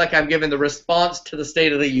 I feel like I'm giving the response to the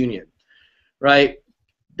State of the Union, right?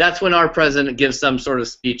 That's when our president gives some sort of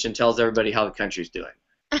speech and tells everybody how the country's doing.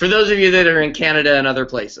 For those of you that are in Canada and other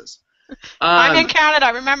places. I'm in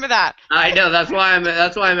Canada, remember that. I know, that's why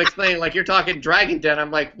I'm explaining, like you're talking Dragon Den.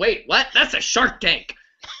 I'm like, wait, what? That's a Shark Tank.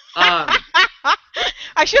 I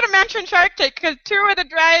should have mentioned Shark Tank, because 2 of the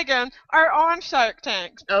dragons are on Shark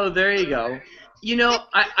Tanks. Oh, there you go.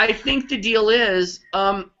 I think the deal is,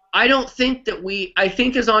 I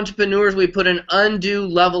think as entrepreneurs we put an undue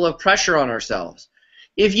level of pressure on ourselves.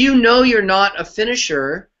 If you know you're not a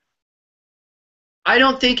finisher, I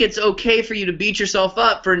don't think it's okay for you to beat yourself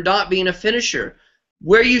up for not being a finisher.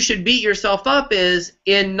 Where you should beat yourself up is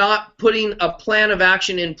in not putting a plan of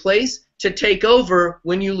action in place to take over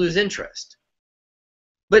when you lose interest.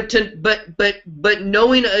 But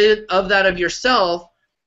knowing of that of yourself,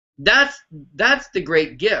 that's the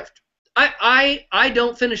great gift. I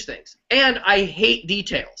don't finish things, and I hate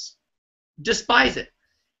details, despise it.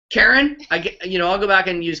 Karen, I'll go back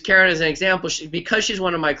and use Karen as an example because she's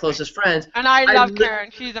one of my closest friends. And I love Karen.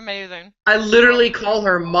 She's amazing. I literally call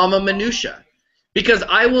her Mama Minutia because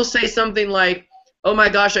I will say something like, "Oh my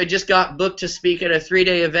gosh, I just got booked to speak at a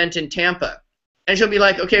 3-day event in Tampa." And she'll be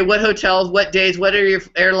like, "Okay, what hotels, what days, what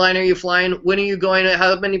airline are you flying, when are you going,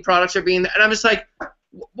 how many products are being there?" And I'm just like,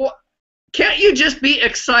 well, can't you just be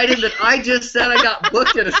excited that I just said I got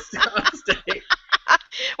booked at a state?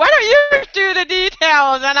 Why don't you do the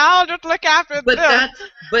details and I'll just look after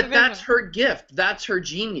That's her gift. That's her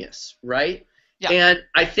genius, right? Yeah. And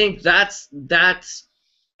I think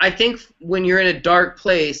I think when you're in a dark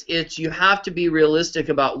place, you have to be realistic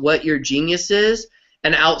about what your genius is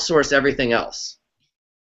and outsource everything else.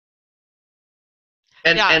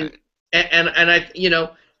 And I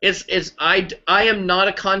am not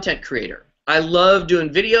a content creator. I love doing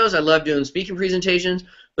videos, I love doing speaking presentations,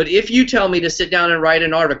 but if you tell me to sit down and write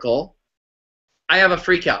an article, I have a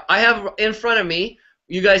freak out. I have in front of me,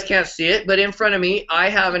 you guys can't see it, but in front of me I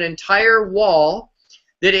have an entire wall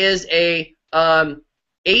that is a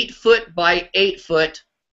 8-foot by 8-foot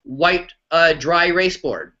white dry erase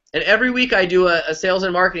board. And every week I do a sales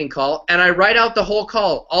and marketing call, and I write out the whole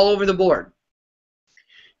call all over the board.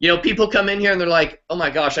 People come in here and they're like, "Oh my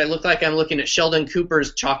gosh, I look like I'm looking at Sheldon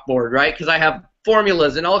Cooper's chalkboard," right? Because I have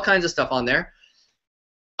formulas and all kinds of stuff on there.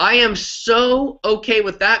 I am so okay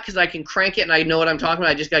with that because I can crank it and I know what I'm talking about.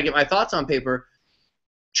 I just got to get my thoughts on paper.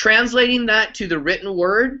 Translating that to the written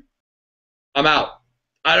word, I'm out.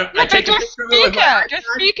 I take a picture of it with my iPad. Just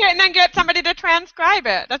speak it and then get somebody to transcribe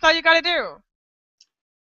it. That's all you got to do.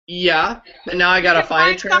 Yeah, but now I gotta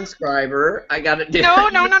find a transcriber. I gotta do.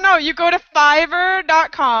 No. You go to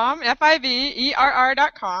Fiverr.com,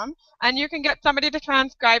 Fiverr.com, and you can get somebody to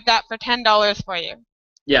transcribe that for $10 for you.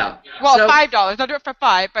 Yeah. Well, so, $5. They'll do it for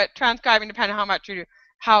 $5, but transcribing depending on how much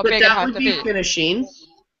how big it has to be. But that would be finishing.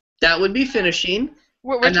 That would be finishing.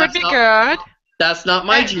 Which would be good. That's not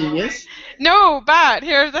my genius. No, but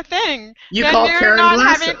here's the thing. You call Karen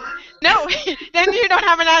Glasso. No, then you don't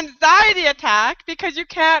have an anxiety attack because you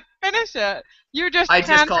can't finish it. I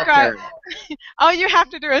just call Karen. All you have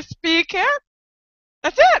to do is speak it.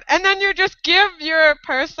 That's it. And then you just give your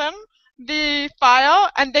person the file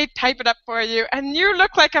and they type it up for you and you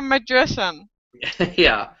look like a magician.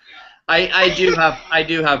 Yeah. I do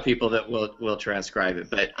have people that will transcribe it,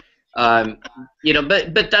 but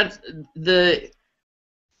but that's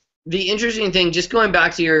the interesting thing, just going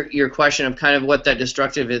back to your question of kind of what that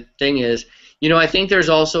destructive thing is, I think there's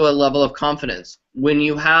also a level of confidence. When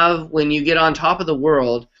you get on top of the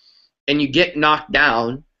world and you get knocked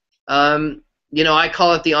down, I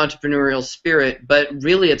call it the entrepreneurial spirit, but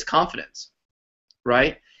really it's confidence,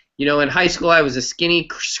 right? In high school I was a skinny,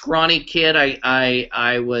 scrawny kid.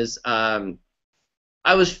 I was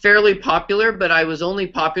fairly popular, but I was only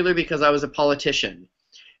popular because I was a politician.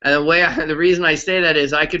 And the reason I say that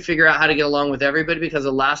is I could figure out how to get along with everybody because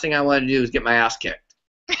the last thing I wanted to do was get my ass kicked.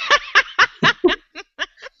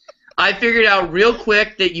 I figured out real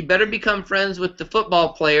quick that you better become friends with the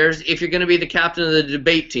football players if you're going to be the captain of the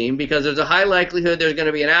debate team because there's a high likelihood there's going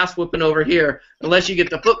to be an ass whooping over here unless you get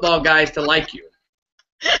the football guys to like you.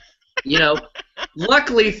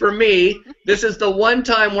 Luckily for me, this is the one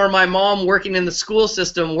time where my mom working in the school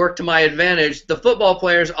system worked to my advantage. The football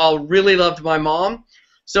players all really loved my mom.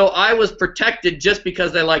 So I was protected just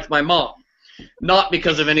because they liked my mom, not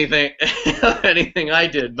because of anything I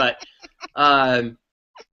did. But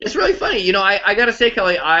it's really funny. I got to say,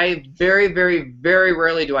 Kelly, I very, very, very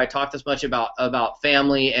rarely do I talk this much about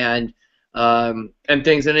family and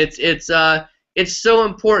things, and it's so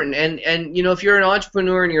important. And if you're an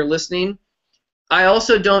entrepreneur and you're listening, I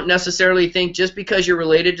also don't necessarily think just because you're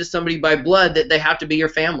related to somebody by blood that they have to be your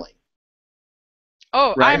family.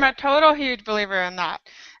 Oh, right? I'm a total huge believer in that,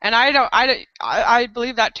 and I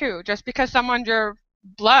believe that too. Just because someone's your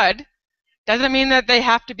blood doesn't mean that they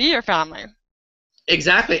have to be your family.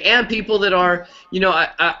 Exactly, and people that are,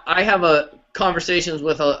 I have conversations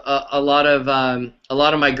with a lot of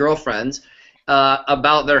my girlfriends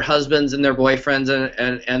about their husbands and their boyfriends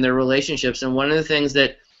and their relationships, and one of the things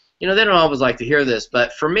that, they don't always like to hear this,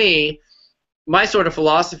 but for me, my sort of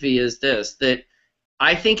philosophy is this, that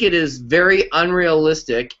I think it is very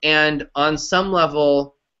unrealistic and on some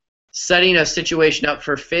level setting a situation up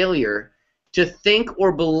for failure to think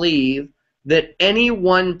or believe that any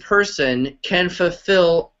one person can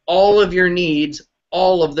fulfill all of your needs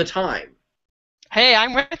all of the time. Hey,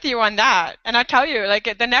 I'm with you on that. And I tell you,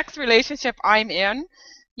 like the next relationship I'm in,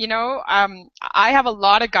 I have a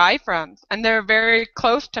lot of guy friends and they're very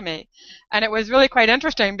close to me. And it was really quite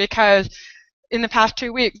interesting because in the past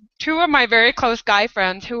 2 weeks, two of my very close guy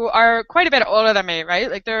friends who are quite a bit older than me, right?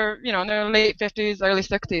 Like they're, in their late 50s, early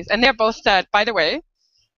 60s. And they both said, by the way,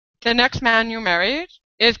 the next man you marry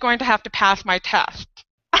is going to have to pass my test.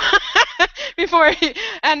 Before he,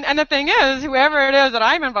 and the thing is, whoever it is that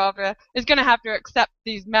I'm involved with is going to have to accept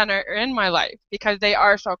these men are in my life because they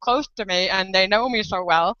are so close to me and they know me so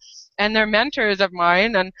well and they're mentors of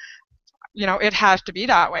mine, and it has to be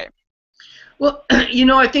that way. Well,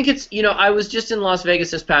 I think it's, I was just in Las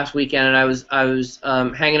Vegas this past weekend, and I was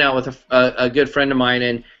hanging out with a good friend of mine,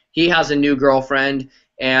 and he has a new girlfriend,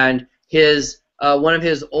 and his one of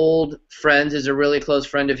his old friends is a really close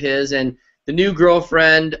friend of his, and the new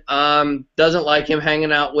girlfriend doesn't like him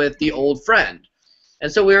hanging out with the old friend.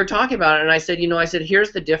 And so we were talking about it, and I said,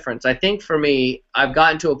 here's the difference. I think for me, I've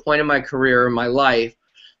gotten to a point in my career, in my life,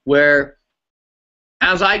 where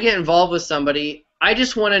as I get involved with somebody, I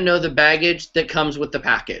just want to know the baggage that comes with the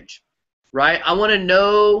package, right?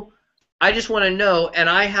 I just want to know, and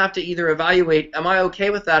I have to either evaluate, am I okay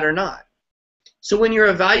with that or not? So when you're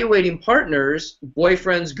evaluating partners,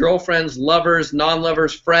 boyfriends, girlfriends, lovers,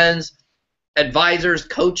 non-lovers, friends, advisors,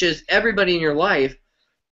 coaches, everybody in your life,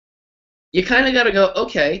 you kind of got to go,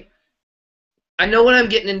 okay, I know what I'm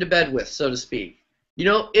getting into bed with, so to speak.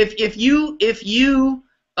 If you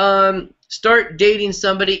start dating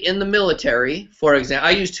somebody in the military, for example,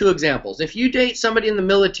 I use two examples. If you date somebody in the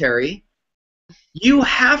military, you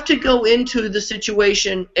have to go into the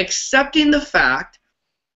situation accepting the fact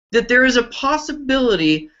that there is a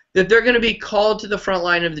possibility that they're going to be called to the front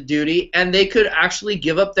line of the duty and they could actually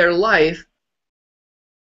give up their life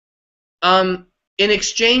in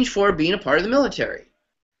exchange for being a part of the military.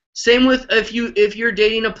 Same with if you're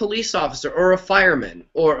dating a police officer or a fireman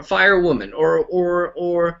or a firewoman or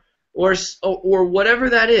whatever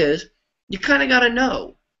that is, you kind of got to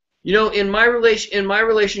know. In my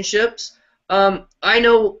relationships, I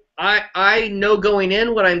know going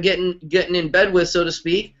in what I'm getting in bed with, so to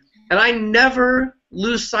speak, and I never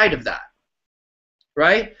lose sight of that.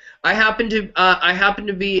 Right? I happen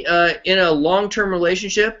to be in a long-term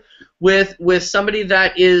relationship with somebody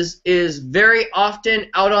that is very often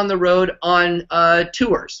out on the road on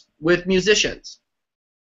tours with musicians.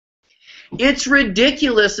 It's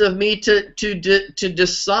ridiculous of me to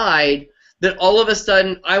decide that all of a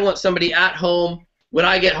sudden I want somebody at home when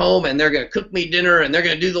I get home and they're going to cook me dinner and they're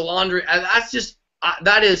going to do the laundry.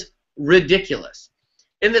 That is ridiculous.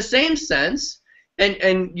 In the same sense,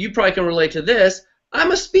 and you probably can relate to this,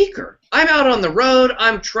 I'm a speaker. I'm out on the road.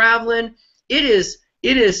 I'm traveling. It is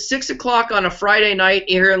 6 o'clock on a Friday night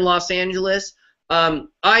here in Los Angeles. I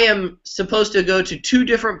am supposed to go to 2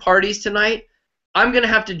 different parties tonight. I'm going to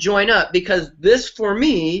have to join up because this, for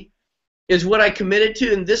me, is what I committed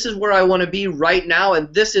to, and this is where I want to be right now,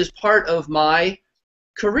 and this is part of my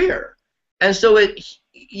career. And so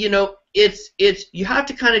you have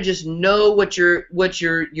to kind of just know what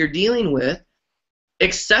you're dealing with,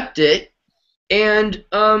 accept it, and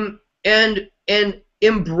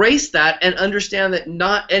embrace that, and understand that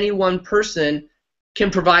not any one person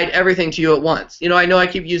can provide everything to you at once. I know I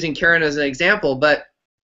keep using Karen as an example, but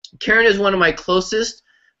Karen is one of my closest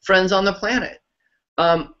friends on the planet.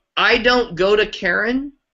 I don't go to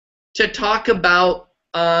Karen to talk about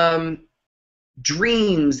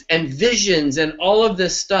dreams and visions and all of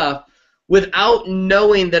this stuff without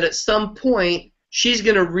knowing that at some point she's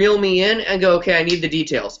going to reel me in and go, okay, I need the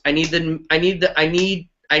details. I need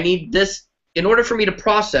this. In order for me to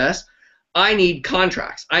process, I need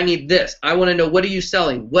contracts. I need this. I want to know, what are you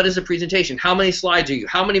selling? What is the presentation? How many slides are you?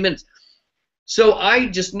 How many minutes? So I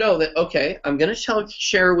just know that, okay, I'm going to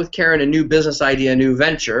share with Karen a new business idea, a new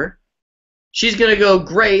venture. She's going to go,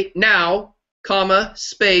 great, now, comma,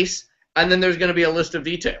 space, and then there's going to be a list of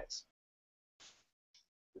details.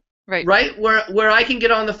 Right. Right? Where I can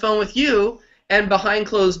get on the phone with you, and behind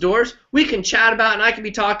closed doors, we can chat about, and I can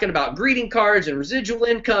be talking about greeting cards and residual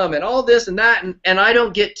income and all this and that, and I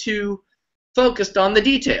don't get too focused on the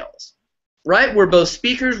details. Right? We're both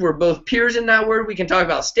speakers. We're both peers in that word. We can talk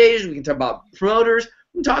about stages. We can talk about promoters.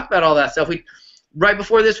 We can talk about all that stuff. Right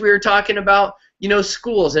before this, we were talking about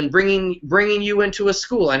schools and bringing you into a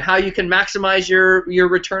school and how you can maximize your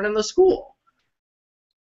return in the school.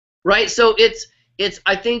 Right? So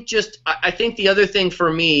I think the other thing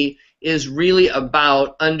for me is really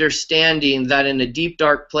about understanding that in a deep,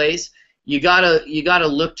 dark place, you gotta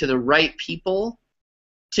look to the right people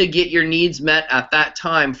to get your needs met at that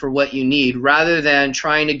time for what you need, rather than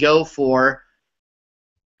trying to go for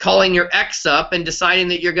calling your ex up and deciding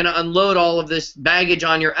that you're going to unload all of this baggage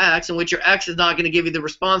on your ex, in which your ex is not going to give you the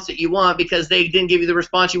response that you want because they didn't give you the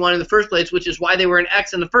response you wanted in the first place, which is why they were an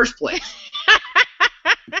ex in the first place.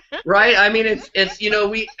 Right? I mean, it's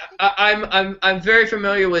I'm very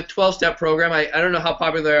familiar with 12-step program. I don't know how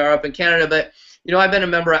popular they are up in Canada, but I've been a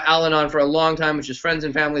member of Al-Anon for a long time, which is Friends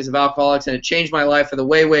and Families of Alcoholics, and it changed my life for the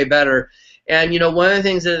way better. And one of the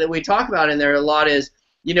things that we talk about in there a lot is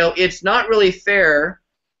it's not really fair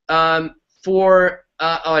for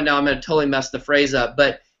oh, no, I'm going to totally mess the phrase up,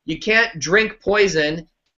 but you can't drink poison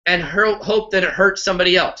and hope that it hurts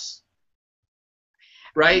somebody else,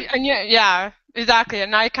 right? And yeah, exactly.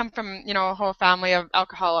 And I come from a whole family of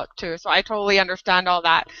alcoholic too, so I totally understand all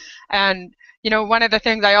that. And one of the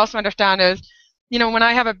things I also understand is when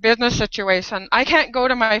I have a business situation, I can't go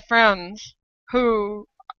to my friends who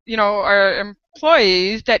are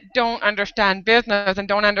employees that don't understand business and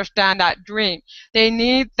don't understand that dream. They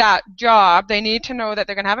need that job. They need to know that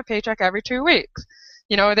they're going to have a paycheck every 2 weeks.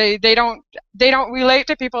 They don't relate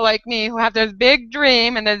to people like me who have this big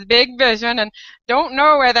dream and this big vision and don't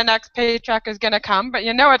know where the next paycheck is going to come, but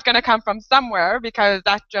it's going to come from somewhere because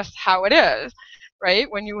that's just how it is,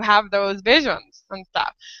 right? When you have those visions and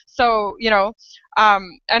stuff. So,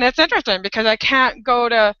 and it's interesting because I can't go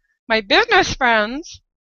to my business friends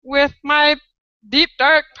with my deep,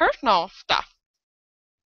 dark personal stuff,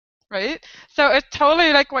 right? So it's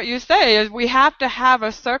totally like what you say is we have to have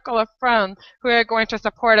a circle of friends who are going to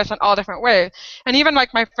support us in all different ways. And even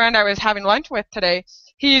like my friend I was having lunch with today,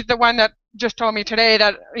 he's the one that just told me today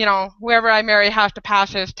that, whoever I marry has to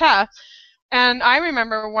pass his test. And I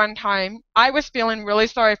remember one time I was feeling really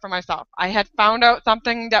sorry for myself. I had found out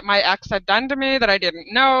something that my ex had done to me that I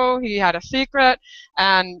didn't know. He had a secret,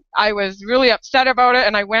 and I was really upset about it.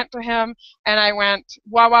 And I went to him, and I went,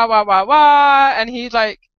 wah, wah, wah, wah, wah. And he's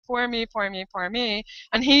like, for me, for me, for me.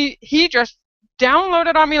 And he just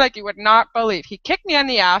downloaded on me like you would not believe. He kicked me in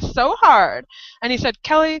the ass so hard. And he said,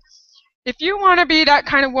 Kelly, if you want to be that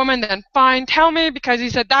kind of woman, then fine, tell me, because he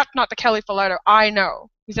said, that's not the Kelly Falardeau I know.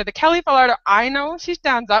 He said, the Kelly Falardeau I know, she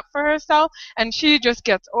stands up for herself, and she just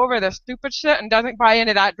gets over this stupid shit and doesn't buy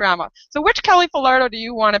into that drama. So which Kelly Falardeau do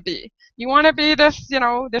you want to be? You want to be this,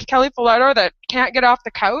 this Kelly Falardeau that can't get off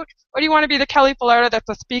the couch? Or do you want to be the Kelly Falardeau that's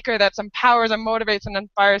a speaker that empowers and motivates and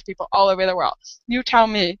inspires people all over the world? You tell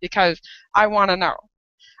me, because I want to know.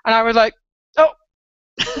 And I was like, oh.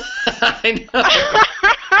 I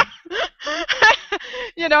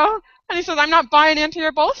know. And he says, I'm not buying into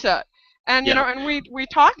your bullshit. And, and we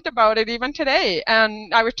talked about it even today.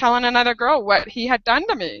 And I was telling another girl what he had done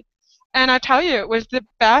to me. And I tell you, it was the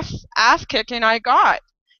best ass kicking I got.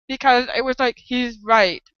 Because it was like, he's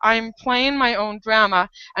right. I'm playing my own drama,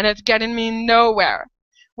 and it's getting me nowhere.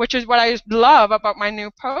 Which is what I love about my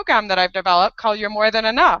new program that I've developed called You're More Than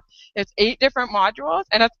Enough. It's 8 different modules,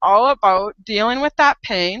 and it's all about dealing with that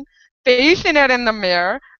pain, facing it in the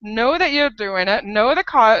mirror, know that you're doing it, know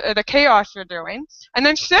the chaos you're doing, and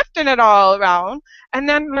then shifting it all around, and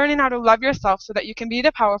then learning how to love yourself so that you can be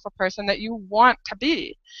the powerful person that you want to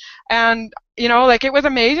be. And, it was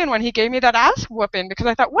amazing when he gave me that ass whooping, because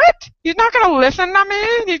I thought, what? He's not going to listen to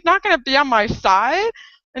me? He's not going to be on my side?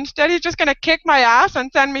 Instead, he's just going to kick my ass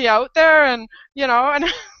and send me out there, and, and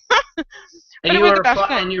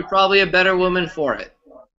and you're probably a better woman for it.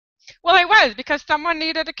 Well, I was, because someone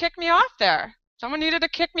needed to kick me off there. Someone needed to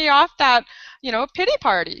kick me off that, pity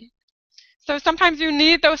party. So sometimes you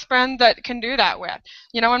need those friends that can do that with.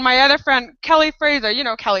 And my other friend, Kelly Fraser,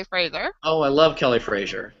 Kelly Fraser. Oh, I love Kelly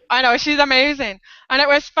Fraser. I know, she's amazing. And it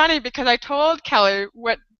was funny because I told Kelly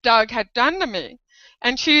what Doug had done to me.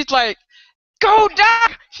 And she's like, go,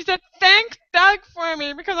 Doug! She said, thanks, Doug, for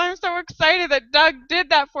me, because I'm so excited that Doug did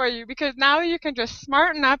that for you, because now you can just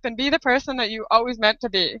smarten up and be the person that you always meant to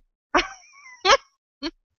be.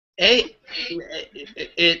 Hey,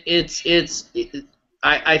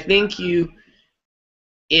 I think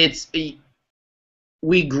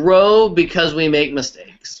we grow because we make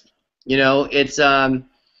mistakes. I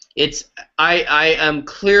am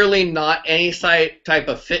clearly not any type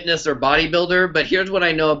of fitness or bodybuilder, but here's what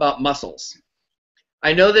I know about muscles.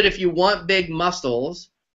 I know that if you want big muscles,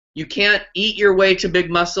 you can't eat your way to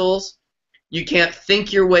big muscles. You can't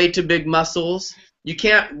think your way to big muscles. You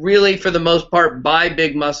can't really, for the most part, buy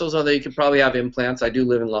big muscles, although you could probably have implants. I do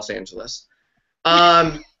live in Los Angeles.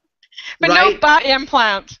 But right? No butt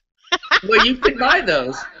implants. Well, you could buy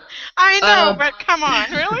those. I know, but come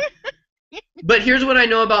on, really? But here's what I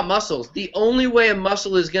know about muscles. The only way a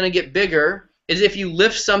muscle is going to get bigger is if you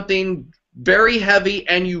lift something very heavy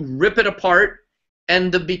and you rip it apart,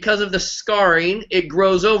 and because of the scarring, it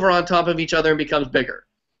grows over on top of each other and becomes bigger.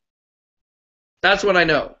 That's what I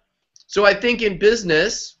know. So I think in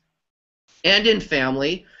business and in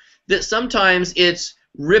family that sometimes it's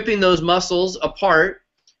ripping those muscles apart,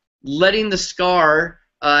 letting the scar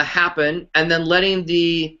happen, and then letting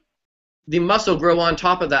the muscle grow on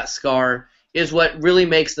top of that scar is what really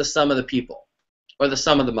makes the sum of the people, or the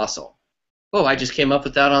sum of the muscle. Oh, I just came up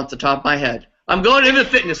with that off the top of my head. I'm going into the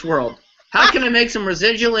fitness world. How can I make some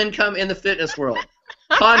residual income in the fitness world?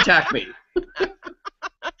 Contact me.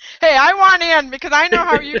 Hey, I want in because I know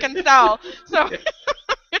how you can sell. So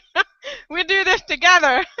we do this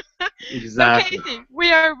together. Exactly. So Casey,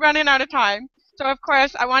 we are running out of time. So of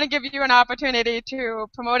course, I want to give you an opportunity to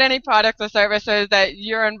promote any products or services that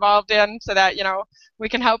you're involved in so that, we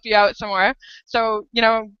can help you out some more. So,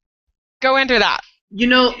 go into that.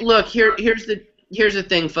 Look, here's the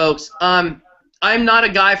thing, folks. I'm not a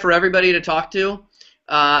guy for everybody to talk to.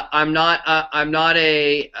 I'm not a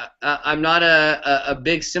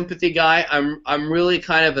big sympathy guy. I'm really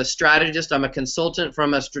kind of a strategist. I'm a consultant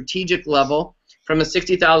from a strategic level, from a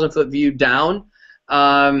 60,000-foot view down.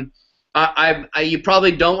 You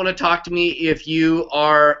probably don't want to talk to me if you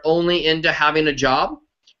are only into having a job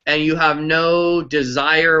and you have no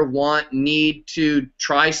desire, want, need to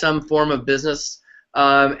try some form of business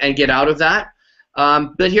and get out of that.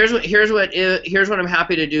 But here's what I'm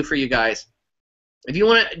happy to do for you guys. If you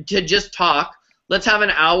want to just talk, let's have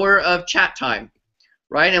an hour of chat time,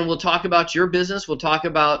 right? And we'll talk about your business. We'll talk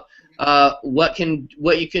about what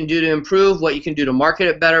you can do to improve, what you can do to market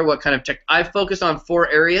it better, what kind of tech. I focus on 4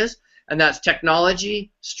 areas, and that's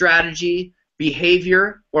technology, strategy,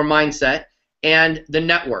 behavior or mindset, and the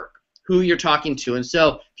network, who you're talking to. And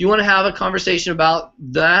so if you want to have a conversation about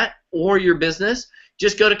that or your business,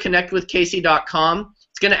 just go to connectwithcasey.com.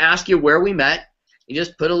 It's going to ask you where we met. You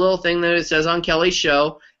just put a little thing there that says on Kelly's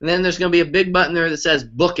show, and then there's going to be a big button there that says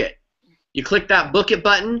book it. You click that book it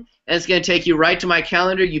button, and it's going to take you right to my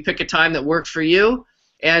calendar. You pick a time that works for you,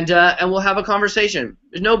 and we'll have a conversation.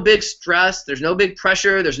 There's no big stress. There's no big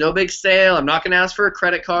pressure. There's no big sale. I'm not going to ask for a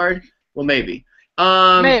credit card. Well, maybe.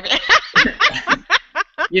 Maybe.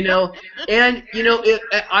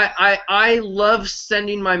 I love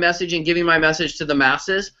sending my message and giving my message to the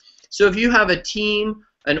masses. So if you have a team,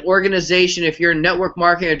 an organization, if you're in network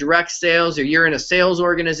marketing or direct sales, or you're in a sales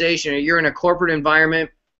organization, or you're in a corporate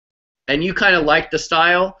environment, and you kind of like the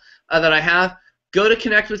style that I have, go to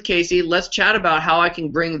Connect with Casey. Let's chat about how I can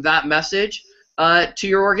bring that message to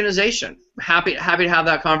your organization. Happy to have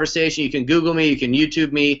that conversation. You can Google me, you can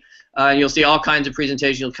YouTube me, and you'll see all kinds of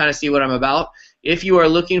presentations. You'll kind of see what I'm about. If you are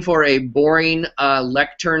looking for a boring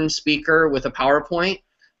lectern speaker with a PowerPoint,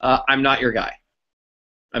 I'm not your guy.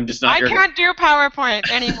 I'm just not your guy. I can't do PowerPoint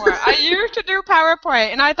anymore. I used to do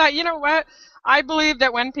PowerPoint, and I thought, you know what? I believe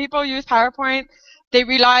that when people use PowerPoint, they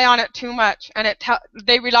rely on it too much, and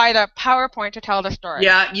they rely on PowerPoint to tell the story.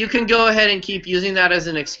 Yeah, you can go ahead and keep using that as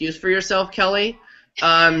an excuse for yourself, Kelly.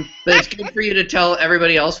 But it's good for you to tell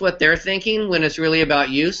everybody else what they're thinking when it's really about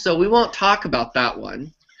you. So we won't talk about that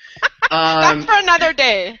one. That's for another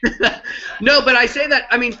day. No, but I say that,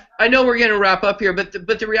 I know we're going to wrap up here, but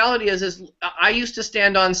the reality is I used to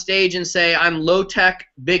stand on stage and say I'm low-tech,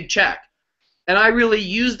 big check. And I really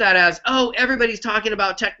used that as, everybody's talking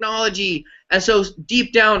about technology. And so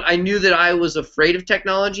deep down, I knew that I was afraid of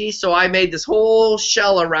technology, so I made this whole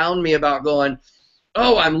shell around me about going,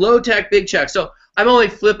 I'm low-tech, big check. So I'm only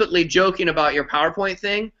flippantly joking about your PowerPoint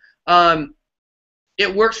thing.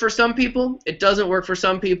 It works for some people. It doesn't work for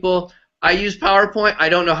some people. I use PowerPoint. I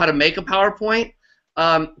don't know how to make a PowerPoint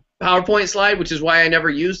slide, which is why I never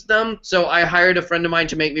used them. So I hired a friend of mine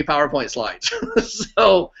to make me PowerPoint slides.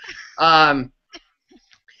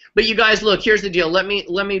 But you guys, look, here's the deal. Let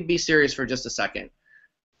me be serious for just a second.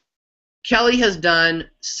 Kelly has done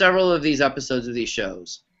several of these episodes of these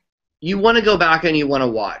shows. You want to go back and you want to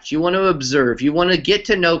watch. You want to observe. You want to get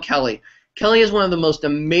to know Kelly. Kelly is one of the most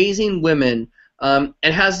amazing women. And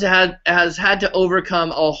has had to overcome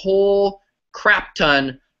a whole crap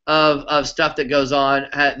ton of stuff that goes on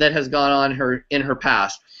that has gone on in her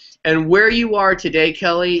past. And where you are today,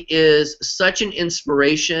 Kelly, is such an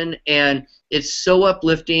inspiration, and it's so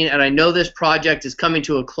uplifting. And I know this project is coming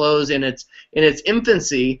to a close in its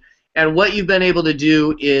infancy, and what you've been able to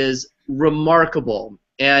do is remarkable.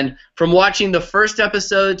 And from watching the first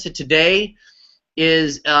episode to today,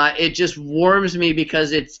 it just warms me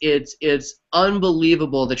because it's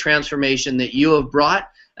unbelievable the transformation that you have brought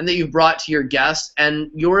and that you've brought to your guests, and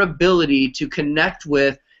your ability to connect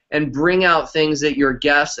with and bring out things that your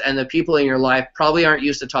guests and the people in your life probably aren't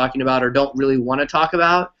used to talking about or don't really want to talk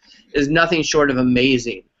about is nothing short of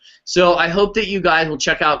amazing. So I hope that you guys will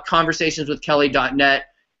check out conversationswithkelly.net,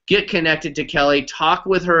 get connected to Kelly, talk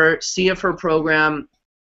with her, see if her program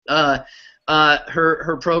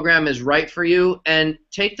her program is right for you, and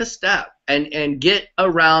take the step and get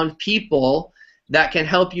around people that can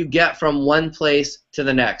help you get from one place to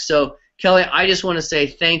the next. So Kelly, I just want to say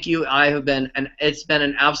thank you. It's been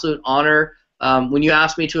an absolute honor. When you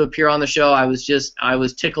asked me to appear on the show, I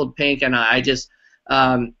was tickled pink, and I just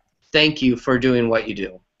thank you for doing what you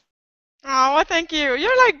do. Oh, well, thank you.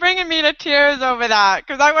 You're like bringing me to tears over that,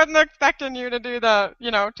 because I wasn't expecting you to do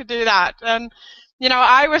to do that. And,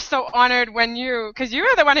 I was so honored because you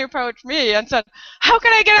were the one who approached me and said, how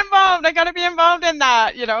can I get involved? I got to be involved in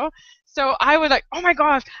that. So I was like, oh my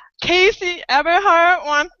gosh, Casey Eberhart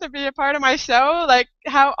wants to be a part of my show. Like,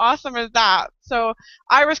 how awesome is that? So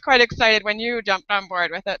I was quite excited when you jumped on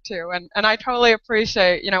board with it too. And I totally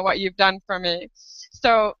appreciate, what you've done for me.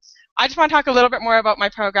 So I just want to talk a little bit more about my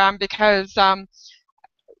program because,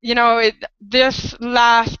 this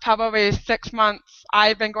last probably 6 months,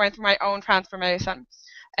 I've been going through my own transformation.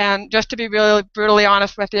 And just to be really brutally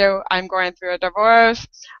honest with you, I'm going through a divorce.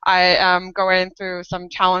 I am going through some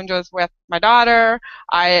challenges with my daughter.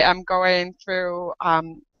 I am going through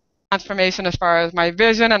transformation as far as my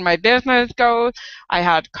vision and my business goes. I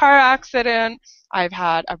had a car accident. I've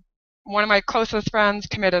had one of my closest friends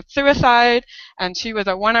committed suicide, and she was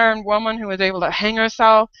a one-armed woman who was able to hang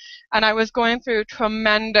herself. And I was going through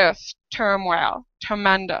tremendous turmoil,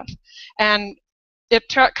 tremendous. And it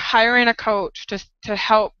took hiring a coach to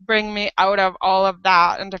help bring me out of all of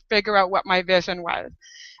that and to figure out what my vision was.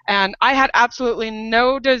 And I had absolutely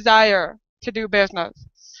no desire to do business.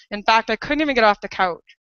 In fact, I couldn't even get off the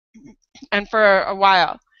couch, and for a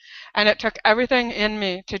while. And it took everything in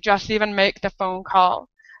me to just even make the phone call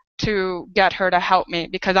to get her to help me,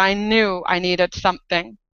 because I knew I needed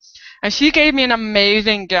something. And she gave me an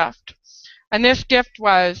amazing gift. And this gift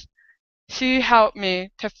was, she helped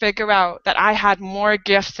me to figure out that I had more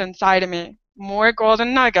gifts inside of me, more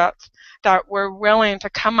golden nuggets that were willing to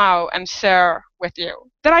come out and share with you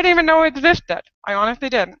that I didn't even know existed. I honestly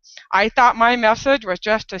didn't. I thought my message was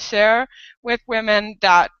just to share with women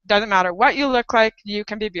that doesn't matter what you look like, you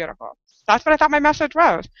can be beautiful. That's what I thought my message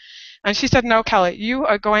was. And she said, no, Kelly, you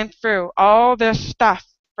are going through all this stuff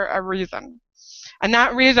for a reason. And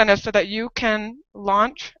that reason is so that you can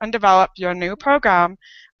launch and develop your new program,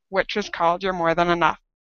 which is called You're More Than Enough.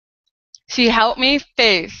 She helped me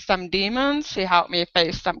face some demons. She helped me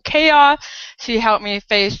face some chaos. She helped me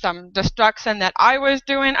face some destruction that I was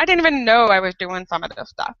doing. I didn't even know I was doing some of this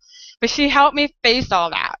stuff. But she helped me face all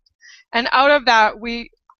that. And out of that,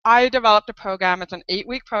 I developed a program. It's an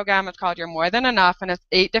 8-week program. It's called You're More Than Enough, and it's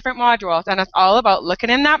 8 different modules. And it's all about looking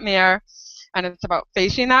in that mirror, and it's about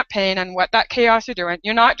facing that pain and what that chaos you're doing.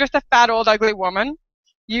 You're not just a fat, old, ugly woman.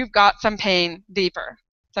 You've got some pain deeper.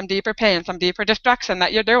 Some deeper pain, some deeper destruction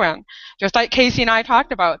that you're doing. Just like Casey and I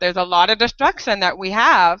talked about, there's a lot of destruction that we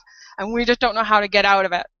have, and we just don't know how to get out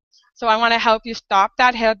of it. So I want to help you stop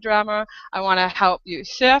that head drama. I want to help you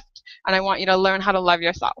shift, and I want you to learn how to love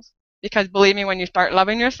yourself. Because believe me, when you start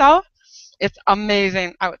loving yourself, it's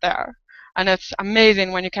amazing out there. And it's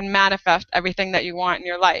amazing when you can manifest everything that you want in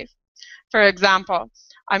your life. For example,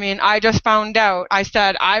 I just found out, I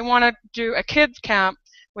said, I want to do a kids camp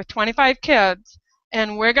with 25 kids,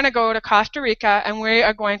 and we're going to go to Costa Rica, and we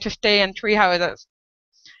are going to stay in tree houses.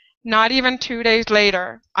 Not even 2 days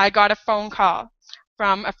later, I got a phone call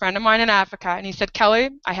from a friend of mine in Africa, and he said, Kelly,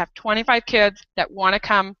 I have 25 kids that want to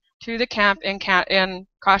come to the camp in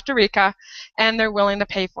Costa Rica, and they're willing to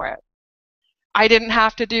pay for it. I didn't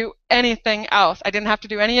have to do anything else. I didn't have to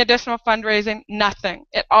do any additional fundraising, nothing.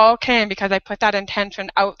 It all came because I put that intention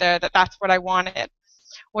out there that that's what I wanted.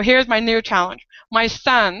 Well, here's my new challenge. My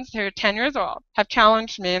sons, who are 10 years old, have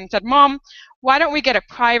challenged me and said, Mom, why don't we get a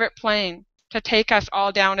private plane to take us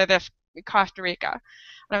all down to this Costa Rica?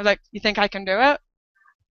 And I was like, you think I can do it?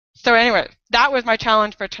 So anyway, that was my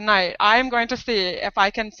challenge for tonight. I'm going to see if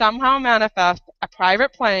I can somehow manifest a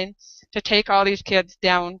private plane to take all these kids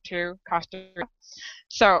down to Costa Rica.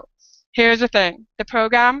 So here's the thing. The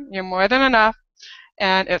program, You're More Than Enough,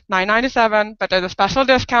 and it's $9.97, but there's a special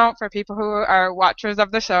discount for people who are watchers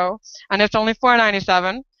of the show, and it's only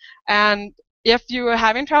 $4.97. And if you are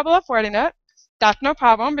having trouble affording it, that's no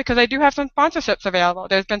problem, because I do have some sponsorships available.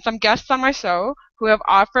 There's been some guests on my show who have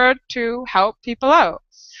offered to help people out.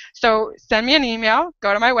 So send me an email,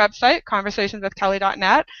 go to my website,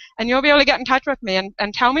 conversationswithkelly.net, and you'll be able to get in touch with me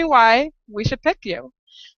and tell me why we should pick you.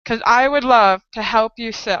 Because I would love to help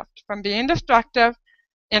you shift from being destructive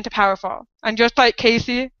into powerful. And just like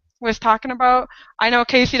Casey was talking about, I know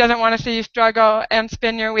Casey doesn't want to see you struggle and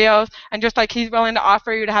spin your wheels. And just like he's willing to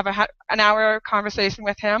offer you to have an hour conversation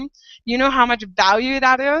with him, you know how much value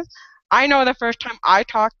that is. I know the first time I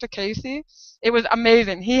talked to Casey, it was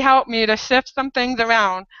amazing. He helped me to shift some things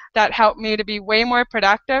around that helped me to be way more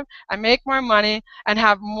productive and make more money and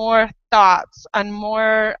have more thoughts and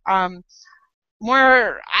more, I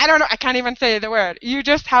don't know, I can't even say the word. You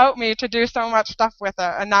just helped me to do so much stuff with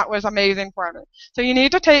it, and that was amazing for me. So you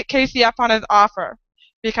need to take Casey up on his offer,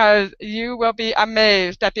 because you will be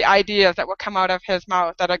amazed at the ideas that will come out of his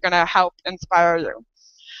mouth that are going to help inspire you.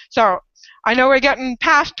 So I know we're getting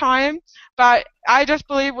past time, but I just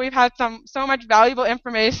believe we've had so much valuable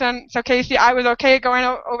information. So Casey, I was okay going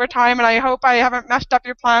over time, and I hope I haven't messed up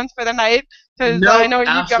your plans for the night, because I Nope, know you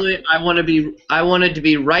go. absolutely. I wanted to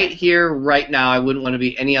be right here, right now. I wouldn't want to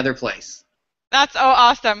be any other place. That's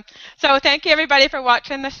awesome. So thank you everybody for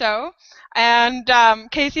watching the show. And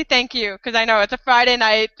Casey, thank you, because I know it's a Friday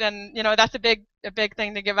night, and that's a big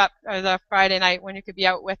thing to give up as a Friday night when you could be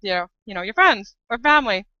out with your friends or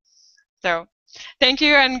family. So thank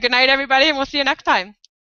you, and good night everybody, and we'll see you next time.